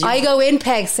 Because I go in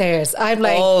peg stairs. I'm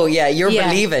like. Oh yeah, you're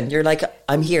believing. You're like,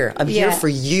 I'm here. I'm here for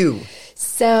you.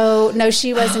 So no,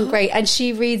 she wasn't great, and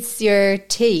she reads your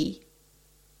tea.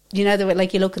 You know the way,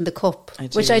 like you look in the cup,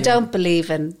 which I don't believe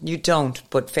in. You don't,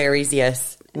 but fairies,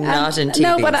 yes. Not in tea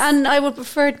leaves. No, but I would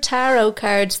prefer tarot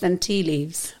cards than tea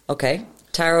leaves. Okay,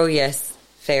 tarot, yes.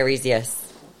 Fairies,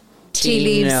 yes. Tea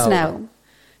leaves, no.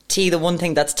 Tea, the one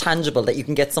thing that's tangible that you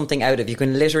can get something out of. You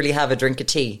can literally have a drink of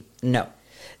tea. No.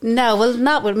 No, well,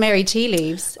 not with Mary Tea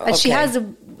Leaves. And she has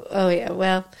a... Oh, yeah,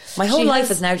 well... My whole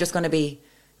life is now just going to be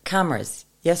cameras.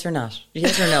 Yes or not?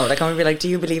 Yes or no? Like, I'm going to be like, do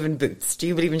you believe in boots? Do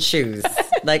you believe in shoes?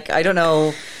 Like, I don't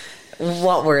know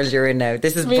what world you're in now.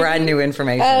 This is brand new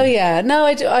information. Oh, yeah. No,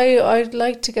 I'd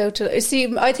like to go to...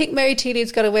 See, I think Mary Tea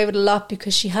Leaves got away with a lot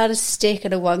because she had a stick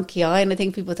and a wonky eye, and I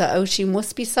think people thought, oh, she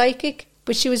must be psychic.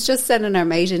 But she was just sending her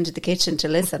mate into the kitchen to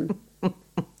listen.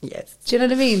 Yes. Do you know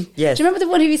what I mean? Yes. Do you remember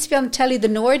the one who used to be on the telly, the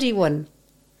Nordy one?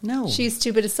 No. She used to do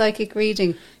a bit of psychic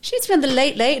reading. She used to be on the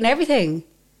Late Late and everything.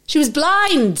 She was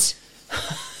blind.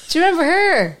 Do you remember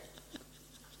her?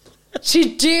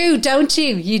 You do, don't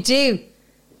you? You do.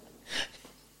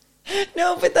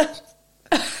 No, but that...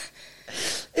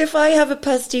 If I have a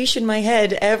pastiche in my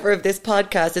head ever of this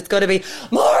podcast, it's going to be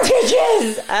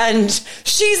mortgages and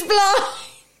she's blind.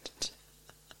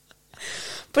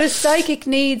 But a psychic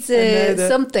needs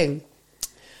something.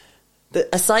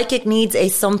 A psychic needs a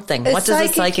something. What does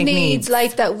a psychic need?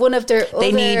 Like that one of their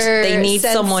they need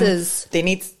senses. someone.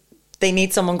 They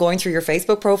need someone going through your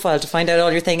Facebook profile to find out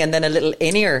all your thing, and then a little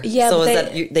in-ear. Yeah, so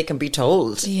they can be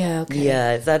told. Yeah, okay.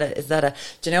 Yeah, is that a?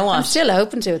 Do you know what? I'm still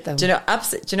open to it though. Do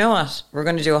you know what? We're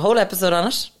going to do a whole episode on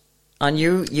it. On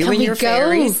you and your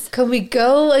fairies. Can we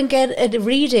go and get a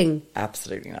reading?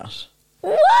 Absolutely not.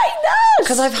 Why not?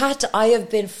 Because I have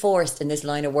been forced in this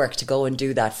line of work to go and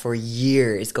do that for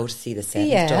years. Go to see the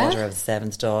seventh daughter of the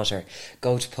seventh daughter.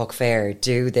 Go to Puck Fair.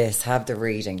 Do this. Have the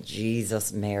reading.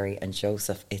 Jesus, Mary and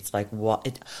Joseph. It's like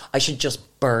what? I should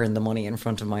just burn the money in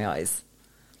front of my eyes.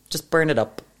 Just burn it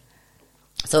up.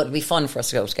 So it'd be fun for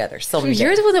us to go together.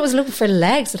 You're the one that was looking for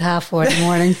legs at 4:30 in the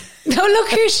morning. No, look,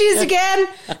 here she is again.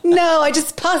 No, I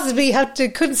just possibly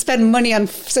couldn't spend money on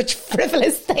such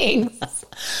frivolous things.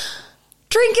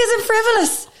 Drink isn't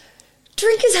frivolous.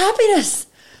 Drink is happiness.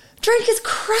 Drink is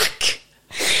crack.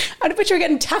 I bet you were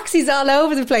getting taxis all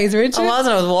over the place, weren't you? I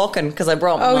was walking because I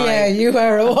brought yeah, you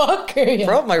are a walker. Yeah.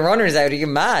 Brought my runners out. Are you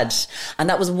mad? And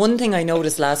that was one thing I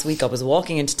noticed last week. I was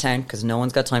walking into town because no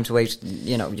one's got time to wait.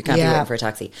 You know, you can't be waiting for a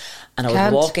taxi. And I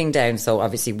was walking down. So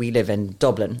obviously we live in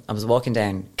Dublin. I was walking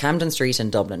down Camden Street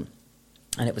in Dublin.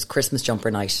 And it was Christmas jumper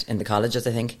night in the colleges,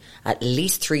 I think. At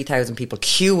least 3,000 people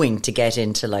queuing to get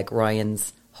into like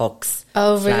Ryan's, Huck's,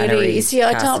 really? You see,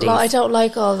 I don't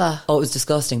like all that. Oh, it was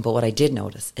disgusting. But what I did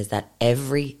notice is that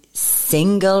every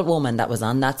single woman that was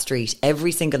on that street,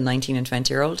 every single 19 and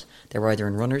 20-year-old, they were either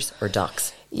in runners or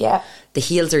docks. Yeah. The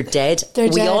heels are dead.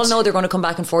 We all know they're going to come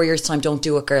back in 4 years' time. Don't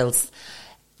do it, girls.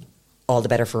 All the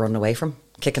better for running away from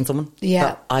kicking someone.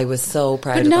 Yeah. But I was so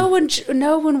proud of them. But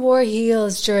no one wore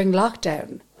heels during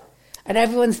lockdown. And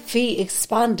everyone's feet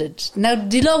expanded. Now,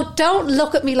 don't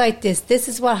look at me like this. This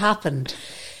is what happened.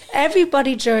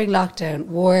 Everybody during lockdown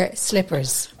wore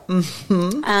slippers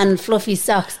and fluffy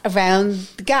socks around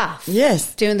the gaff.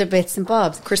 Yes. Doing their bits and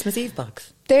bobs. Christmas Eve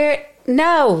box. Their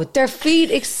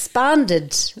feet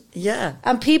expanded. Yeah.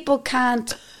 And people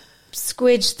can't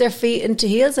squidge their feet into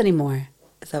heels anymore.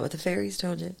 Is that what the fairies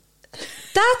told you?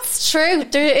 That's true.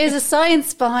 There is a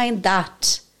science behind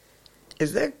that.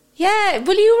 Is there? Yeah.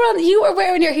 Well, you were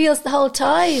wearing your heels the whole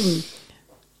time.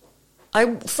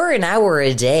 For an hour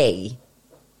a day.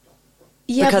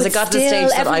 Yeah, because but it got still, to the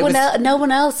stage that no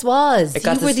one else was.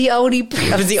 You were the only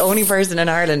person. I was the only person in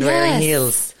Ireland wearing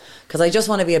heels. Because I just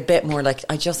want to be a bit more like,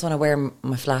 I just want to wear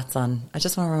my flats on. I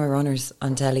just want to wear my runners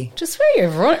on telly. Just wear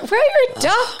your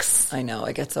ducks. I know,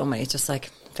 I get so many. It's just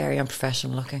like very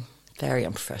unprofessional looking. Very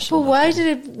unprofessional. But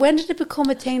when did it become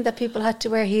a thing that people had to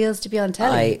wear heels to be on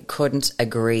telly? I couldn't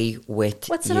agree with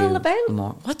What's it all about?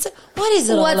 More. What is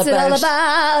it all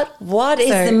about? What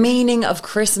is the meaning of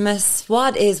Christmas?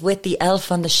 What is with the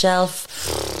elf on the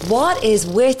shelf? What is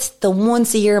with the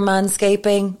once a year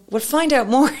manscaping? We'll find out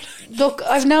more. Look,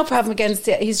 I've no problem against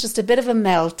it. He's just a bit of a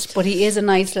melt, but he is a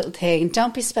nice little thing.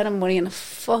 Don't be spending money on a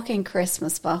fucking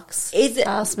Christmas box. Is it?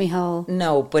 Ask me how.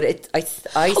 No, but I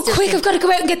still quick, I've got to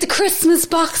go out and get the Christmas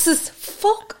boxes.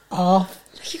 Fuck off.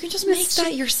 You can just make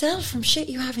that yourself from shit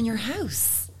you have in your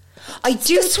house. I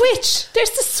do. The switch.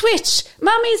 There's the switch.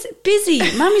 Mommy's busy.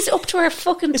 Mommy's up to her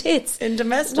fucking tits. In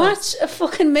domestic. Watch a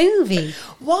fucking movie.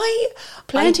 Why?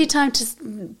 Plenty of time to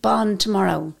bond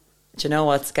tomorrow. Do you know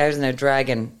what? Scout is now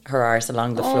dragging her arse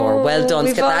along the floor. Well done,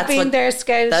 We've Scout. all been there,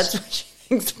 Scout. That's what she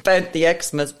thinks about the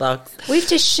Xmas box. We have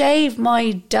to shave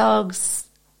my dog's...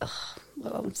 Oh, I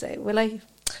won't say it, will I?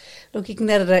 Look, you can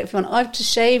edit it out if you want. I have to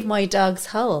shave my dog's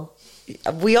hole.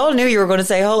 We all knew you were going to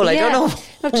say hole. I don't know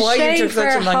why you took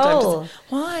such a long time to say.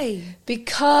 Why?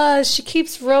 Because she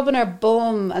keeps rubbing her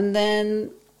bum and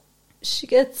then she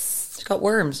gets... She's got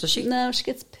worms, does she? No, she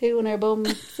gets poo in her bum,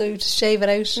 so you just shave it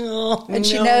out. Oh, and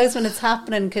she knows when it's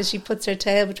happening because she puts her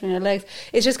tail between her legs.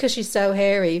 It's just because she's so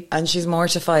hairy. And she's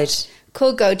mortified.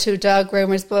 Could go to dog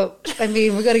groomers, but I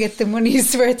mean, we've got to get the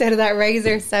money's worth out of that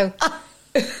razor, so...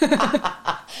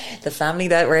 The family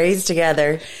that raised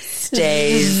together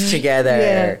stays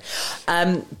together.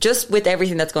 Yeah. Just with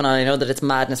everything that's going on, I know that it's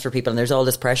madness for people and there's all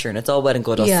this pressure, and it's all well and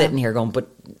good us sitting here going, but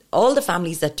all the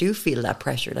families that do feel that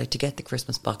pressure, like to get the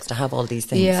Christmas box, to have all these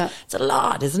things, it's a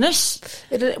lot, isn't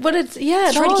it? But it's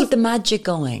trying to keep the magic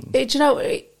going.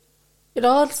 It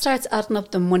all starts adding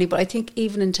up the money, but I think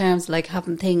even in terms of like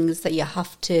having things that you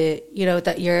have to,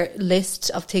 that your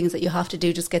list of things that you have to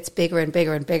do just gets bigger and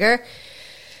bigger and bigger.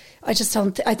 I just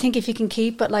don't. I think if you can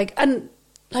keep it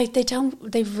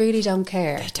they really don't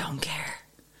care. They don't care.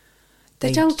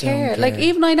 They don't care. Like,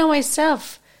 even I know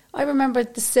myself, I remember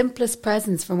the simplest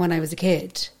presents from when I was a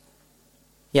kid.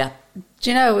 Yeah.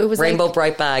 Do you know, it was Rainbow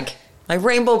Bright bag. My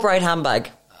Rainbow Bright handbag.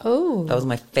 Oh. That was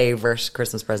my favourite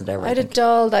Christmas present ever. I had a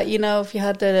doll that, if you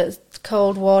had the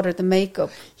cold water, the makeup.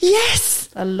 Yes.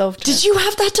 I loved her. Did you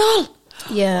have that doll?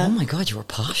 Yeah. Oh my God, you were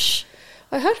posh.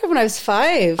 I had her when I was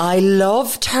 5. I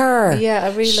loved her. Yeah,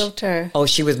 I really loved her. Oh,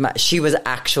 she was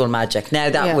actual magic. Now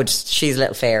she's a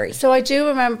little fairy. So I do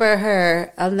remember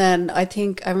her, and then I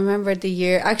think I remember the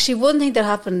year. Actually, one thing that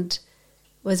happened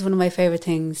was one of my favourite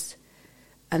things,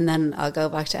 and then I'll go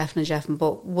back to Effin and Jeffin.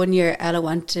 But one year Ella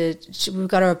we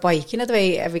got her a bike. You know the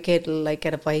way every kid will like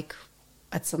get a bike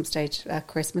at some stage at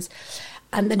Christmas.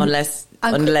 And then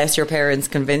unless your parents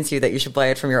convince you that you should buy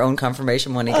it from your own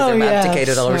confirmation money because they've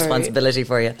abdicated all responsibility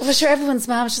for you. Well, sure, everyone's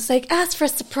mom was just like, ask for a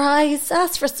surprise,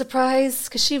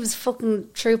 because she was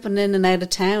fucking trooping in and out of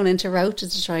town into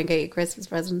Roaches to try and get you a Christmas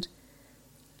present.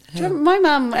 Do you remember my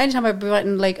mum, anytime I'd be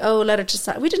writing like, letter to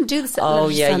Santa, we didn't do this. Oh,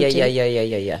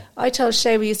 yeah. I told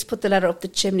Shay we used to put the letter up the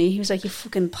chimney. He was like, you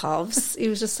fucking povs. He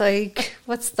was just like,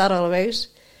 what's that all about?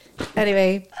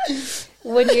 Anyway...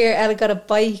 One year Ella got a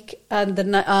bike,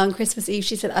 and on Christmas Eve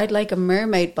she said, I'd like a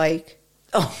mermaid bike.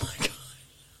 Oh my God.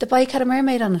 The bike had a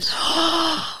mermaid on it.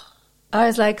 I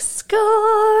was like,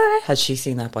 score. Has she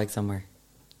seen that bike somewhere?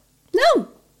 No,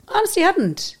 honestly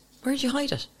hadn't. Where'd you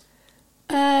hide it?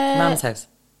 Mum's house?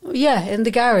 Yeah, in the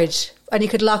garage. And you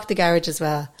could lock the garage as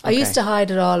well. Okay. I used to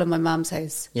hide it all in my mum's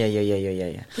house. Yeah.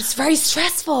 But it's very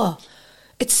stressful.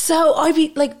 It's so,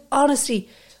 honestly...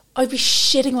 I'd be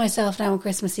shitting myself now on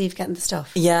Christmas Eve getting the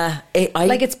stuff. Yeah.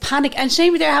 It's panic. And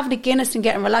Shane, they're having a Guinness and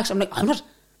getting relaxed. I'm like, I'm not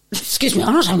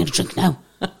having a drink now.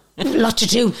 I have a lot to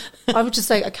do. I was just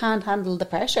like, I can't handle the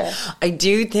pressure. I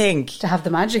do think. To have the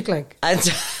magic, like. And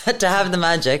to have the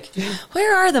magic.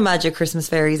 Where are the magic Christmas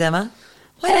fairies, Emma?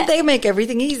 Why don't they make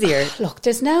everything easier? Look,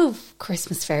 there's no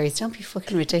Christmas fairies. Don't be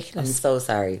fucking ridiculous. I'm so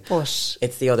sorry. But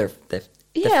it's the other...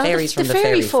 The fairies from the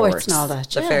fairy forts and all that.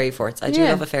 The fairy forts. I do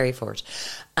love a fairy fort.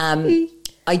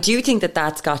 I do think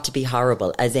that's got to be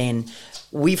horrible. As in,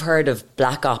 we've heard of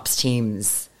black ops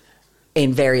teams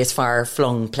in various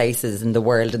far-flung places in the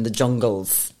world, in the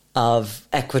jungles of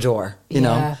Ecuador. You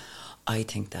know, I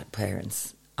think that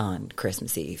parents on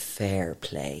Christmas Eve, fair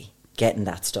play, getting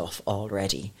that stuff all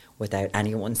ready without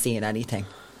anyone seeing anything.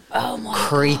 Oh my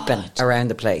creeping God. Around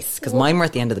the place because mine were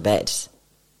at the end of the bed.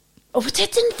 Oh, but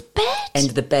it's in the bed? End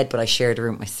of the bed, but I shared a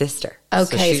room with my sister.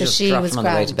 Okay, so she was on the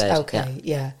way to grand. bed. Okay,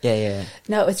 yeah. Yeah.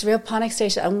 No, it's a real panic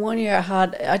station. And one year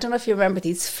I don't know if you remember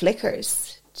these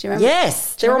flickers. Do you remember?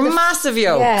 Yes, they were massive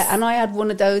yokes. Yeah, and I had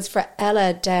one of those for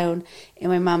Ella down in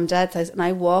my mum and dad's house, and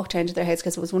I walked down to their house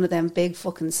because it was one of them big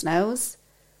fucking snows.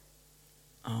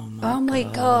 Oh my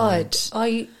God.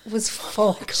 I was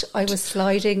fucked. I was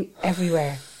sliding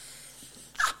everywhere.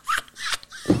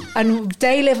 And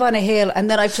they live on a hill,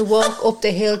 and then I have to walk up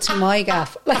the hill to my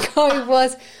gaff. Like, I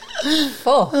was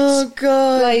fucked. Oh,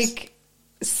 God. Like,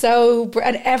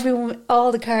 and everyone,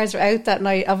 all the cars were out that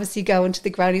night, obviously going to the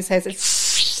granny's house. It's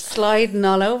sliding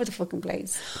all over the fucking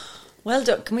place. Well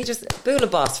done. Can we just boo a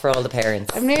boss for all the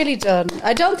parents? I'm nearly done.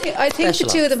 I think Special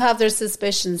the two of them have their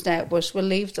suspicions now, but we'll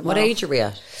leave them What off. age are we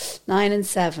at? 9 and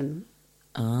 7.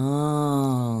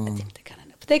 Oh. I think they kind of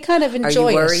know But they kind of Are enjoy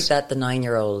you worried it. that the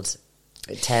 9-year-old is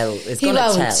going to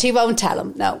He tell? won't tell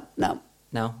him. No.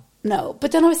 No?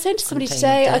 But then I was saying to somebody Contained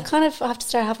today, I death. kind of have to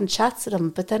start having chats with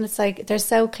them. But then it's like they're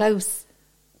so close.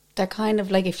 They're kind of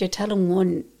like, if you're telling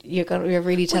one, you're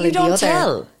really telling you don't the other.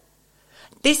 tell.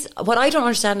 What I don't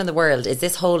understand in the world is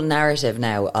this whole narrative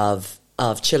now of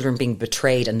children being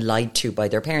betrayed and lied to by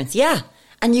their parents. Yeah.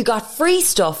 And you got free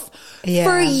stuff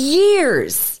for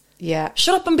years. Yeah.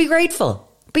 Shut up and be grateful.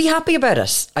 Be happy about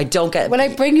it. I don't get... Will I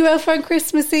bring you out on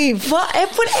Christmas Eve? What?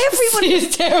 But everyone...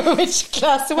 She's there with your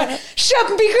glass of wine. Shut up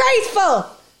and be grateful.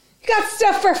 You got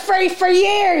stuff for free for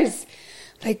years.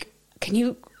 Like, can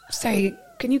you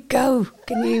go?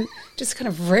 Can you just kind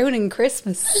of ruining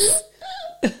Christmas?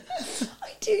 I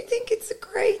do think it's a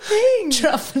great thing.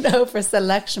 Dropping over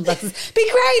selection boxes. Be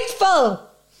grateful.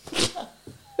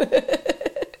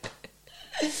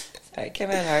 Sorry, it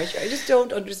came out harsh. I just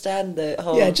don't understand the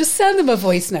whole... Yeah, just send them a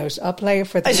voice note. I'll play it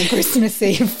for them on Christmas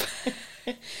Eve.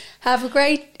 Have a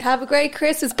great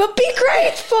Christmas, but be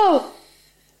grateful.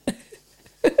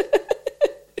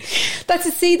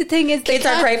 The thing is, Kids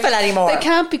aren't grateful anymore. They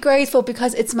can't be grateful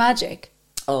because it's magic.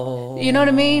 Oh. You know what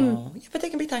I mean? Yeah, but they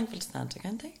can be thankful to Santa,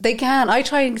 can't they? They can. I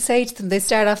try and say to them, they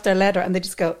start off their letter and they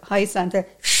just go, "Hi Santa."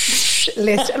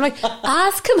 List. I'm like,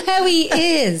 ask him how he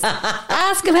is.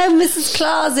 Ask him how Mrs.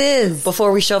 Claus is.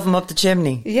 Before we shove him up the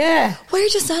chimney. Yeah. Where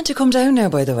does Santa come down now,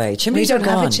 by the way? Chimneys We don't are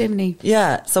have a gone. chimney.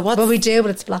 Yeah. So what? Well, we do, but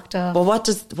it's blocked off. Well,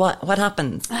 what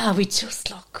happens? We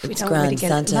just look. We It's don't grand, really get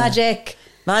Santa. it. Magic.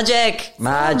 Magic.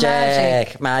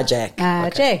 Magic. Magic.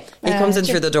 Magic. He comes in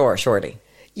Magic. through the door, surely.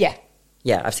 Yeah.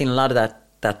 Yeah, I've seen a lot of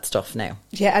that stuff now.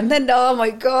 Yeah, and then, oh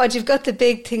my God, you've got the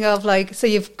big thing of like, so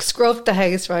you've scrubbed the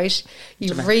house, right?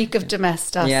 You reek of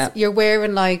domestos. Yeah. You're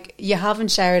wearing like, you haven't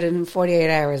showered in 48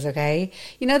 hours, okay?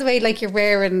 You know the way like you're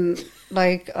wearing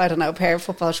like, I don't know, a pair of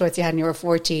football shorts you had when you were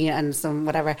 14 and some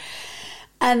whatever.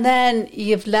 And then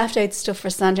you've left out stuff for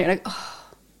Santa. You're like, oh,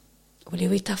 will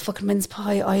you eat that fucking mince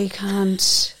pie? I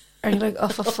can't. And you're like, oh,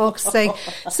 for fuck's sake.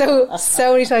 So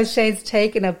many times Shane's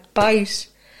taken a bite,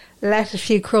 left a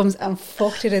few crumbs and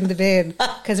fucked it in the bin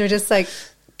because we're just like,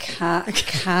 can't.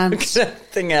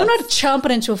 Nothing I'm else. not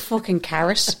chomping into a fucking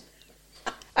carrot.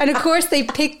 And of course they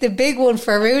picked the big one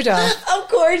for Rudolph. Of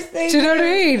course they do. Do you know what I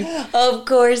mean? Of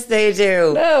course they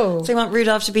do. No. So they want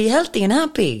Rudolph to be healthy and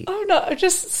happy. Oh no,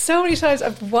 just so many times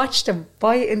I've watched him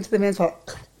bite into the mince pie.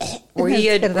 Were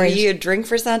you a drink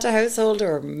for Santa household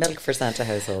or milk for Santa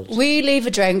household? We leave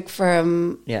a drink for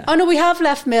him. Yeah. Oh no, we have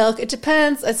left milk. It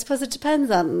depends. I suppose it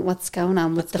depends on what's going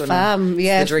on with the fam.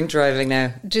 Yeah. It's the drink driving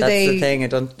now. That's the thing. I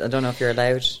don't know if you're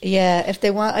allowed. Yeah, if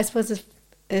they want, I suppose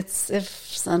if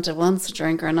Santa wants a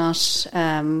drink or not.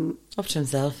 Up to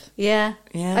himself. Yeah.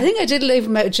 Yeah. I think I did leave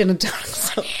him out with gin and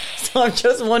tonic. So I'm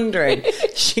just wondering,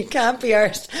 she can't be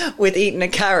arsed with eating a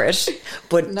carrot,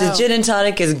 but the gin and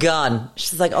tonic is gone.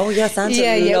 She's like, oh yeah, Santa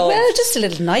Yeah. loved- Well, just a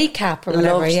little nightcap or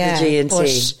whatever. loved Yeah. the G&T.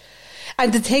 But-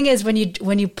 and the thing is, when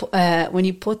you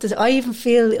put this, I even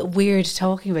feel weird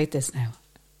talking about this now.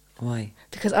 Why?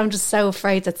 Because I'm just so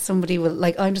afraid that somebody will,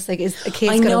 like, I'm just like, is a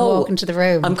kid's I going to know. walk into the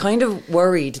room? I'm kind of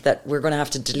worried that we're going to have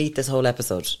to delete this whole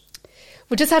episode.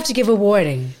 We just have to give a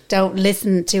warning. Don't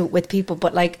listen to it with people.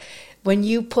 But like, when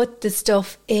you put the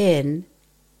stuff in,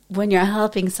 when you're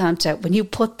helping Santa, when you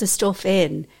put the stuff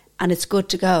in and it's good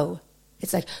to go,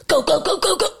 it's like, go, go, go,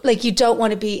 go, go. Like, you don't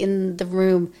want to be in the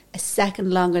room a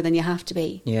second longer than you have to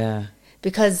be. Yeah.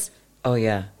 Because... Oh,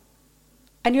 yeah.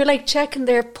 And you're like checking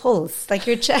their pulse. Like,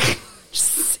 you're checking...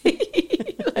 see,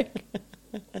 like...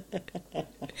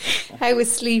 How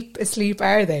asleep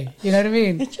are they? You know what I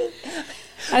mean?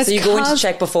 And So you go in to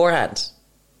check beforehand?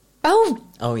 Oh,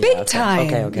 Oh, yeah, big okay.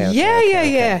 time. Okay,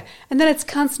 Yeah. And then it's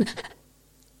constant.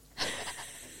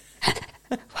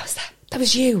 What was that? That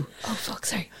was you. Oh, fuck,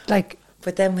 sorry. Like,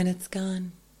 But then when it's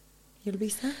gone, you'll be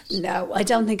sad. no, I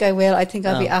don't think I will. I think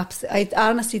I'll be I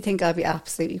honestly think I'll be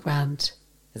absolutely grand.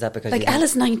 Is that because Like,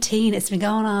 Ella's 19. It's been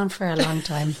going on for a long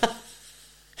time.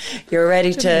 you're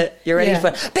ready to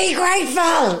Yeah. be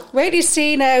grateful? Where do you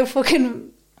see now?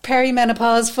 Fucking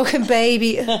perimenopause, fucking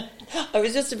baby. I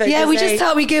was just about Yeah, to we say, just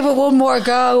thought we'd give it one more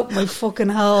go. My fucking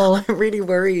hole. I'm really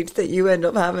worried that you end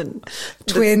up having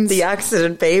Twins. the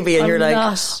accident baby and I'm you're like,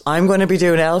 not. I'm going to be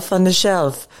doing Elf on the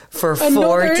Shelf for Another-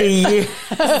 40 years.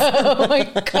 Oh my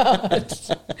God.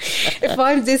 If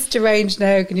I'm this deranged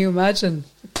now, can you imagine?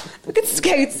 Look at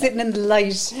Scout sitting in the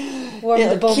light, warming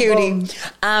the bum cutie.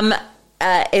 bum.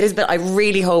 It has been. I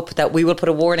really hope that we will put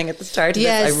a warning at the start of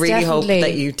Yes, this. I really hope definitely.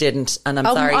 that you didn't, and I'm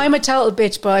sorry. I'm a total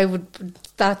bitch, but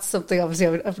that's something obviously I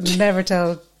would never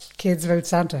tell kids about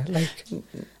Santa. Like,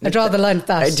 I draw the line at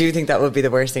that. I do think that would be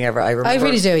the worst thing ever. I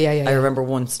really do, yeah. I remember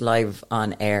once live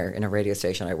on air in a radio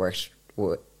station I worked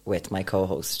with, my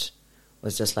co-host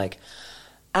was just like,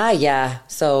 yeah,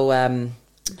 so,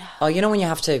 you know when you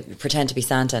have to pretend to be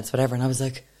Santa and whatever, and I was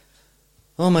like,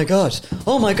 oh my God.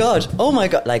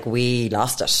 Like, we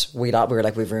lost it. We were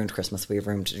like, we've ruined Christmas. We've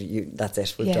ruined you. That's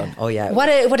it. We've done. Oh yeah. What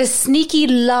a sneaky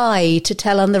lie to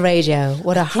tell on the radio.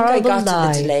 What a horrible lie. I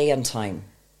got to the delay on time.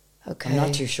 Okay. I'm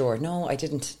not too sure. No, I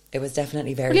didn't. It was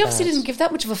definitely very Well, you obviously bad. didn't give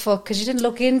that much of a fuck because you didn't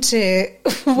look into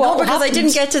what No, because happened. I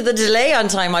didn't get to the delay on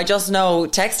time. I just know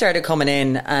text started coming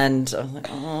in and I'm like,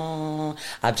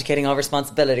 abdicating all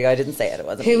responsibility. I didn't say it. It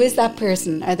wasn't Who me. is that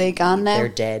person? Are they gone now? They're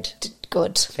dead.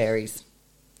 Good. Fairies.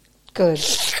 Good.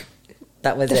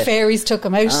 That was The it. fairies took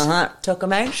him out. Took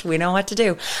them out. We know what to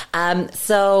do.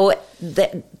 So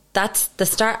that's the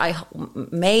start.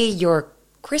 May your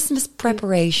Christmas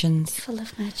preparations Full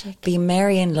of magic. be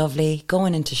merry and lovely.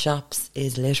 Going into shops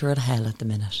is literal hell at the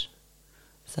minute.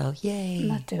 So yay. I'm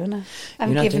not doing it. I'm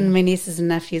You're not giving doing my nieces and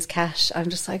nephews cash. I'm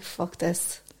just like, fuck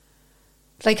this.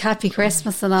 It's like Happy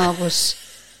Christmas and all, but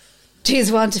do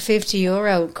you want a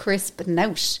 €50 crisp and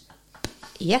out?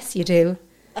 Yes, you do.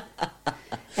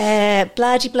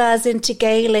 Bladgy Blaz into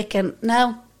Gaelic, and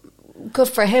now good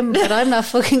for him, but I'm not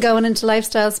fucking going into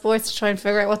lifestyle sports to try and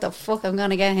figure out what the fuck I'm going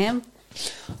to get him.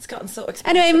 It's gotten so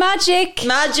expensive. Anyway, magic.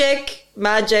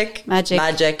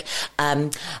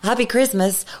 Happy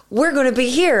Christmas. We're going to be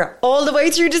here all the way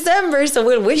through December, so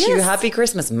we'll wish you Yes. happy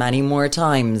Christmas many more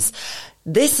times.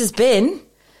 This has been...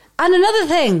 And another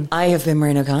thing. I have been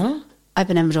Maureen O'Connell. I've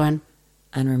been Emma Joanne.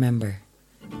 And remember,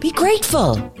 be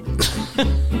grateful.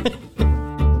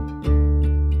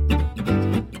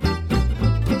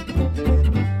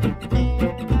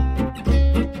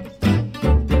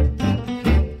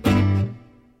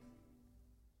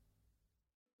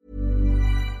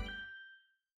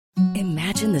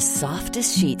 Imagine the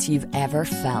softest sheets you've ever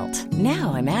felt.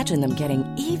 Now imagine them getting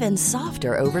even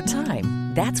softer over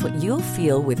time. That's what you'll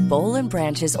feel with Boll &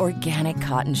 Branch's organic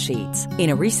cotton sheets. In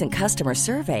a recent customer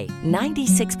survey,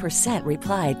 96%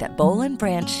 replied that Boll &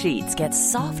 Branch sheets get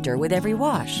softer with every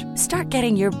wash. Start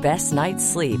getting your best night's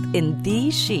sleep in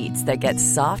these sheets that get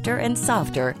softer and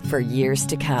softer for years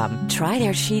to come. Try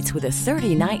their sheets with a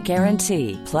 30-night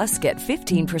guarantee. Plus, get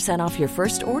 15% off your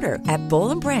first order at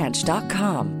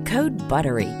bollandbranch.com. Code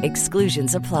BUTTERY.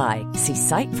 Exclusions apply. See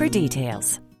site for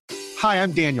details. Hi,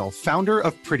 I'm Daniel, founder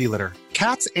of Pretty Litter.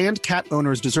 Cats and cat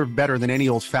owners deserve better than any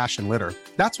old-fashioned litter.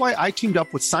 That's why I teamed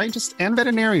up with scientists and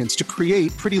veterinarians to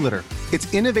create Pretty Litter.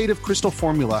 Its innovative crystal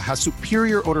formula has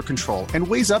superior odor control and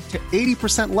weighs up to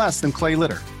 80% less than clay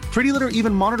litter. Pretty Litter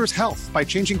even monitors health by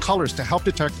changing colors to help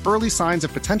detect early signs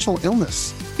of potential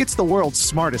illness. It's the world's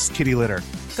smartest kitty litter.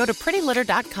 Go to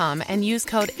prettylitter.com and use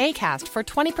code ACAST for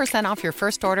 20% off your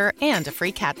first order and a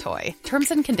free cat toy.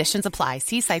 Terms and conditions apply.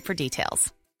 See site for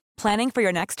details. Planning for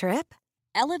your next trip?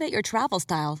 Elevate your travel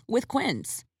style with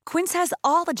Quince. Quince has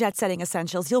all the jet-setting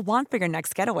essentials you'll want for your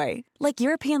next getaway, like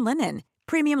European linen,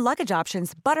 premium luggage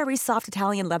options, buttery soft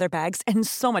Italian leather bags, and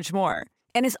so much more.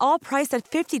 And is all priced at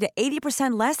 50 to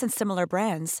 80% less than similar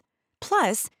brands.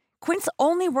 Plus, Quince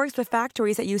only works with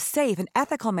factories that use safe and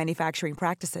ethical manufacturing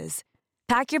practices.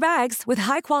 Pack your bags with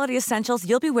high-quality essentials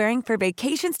you'll be wearing for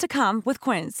vacations to come with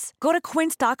Quince. Go to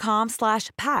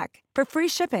quince.com/pack for free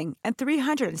shipping and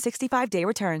 365-day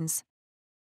returns.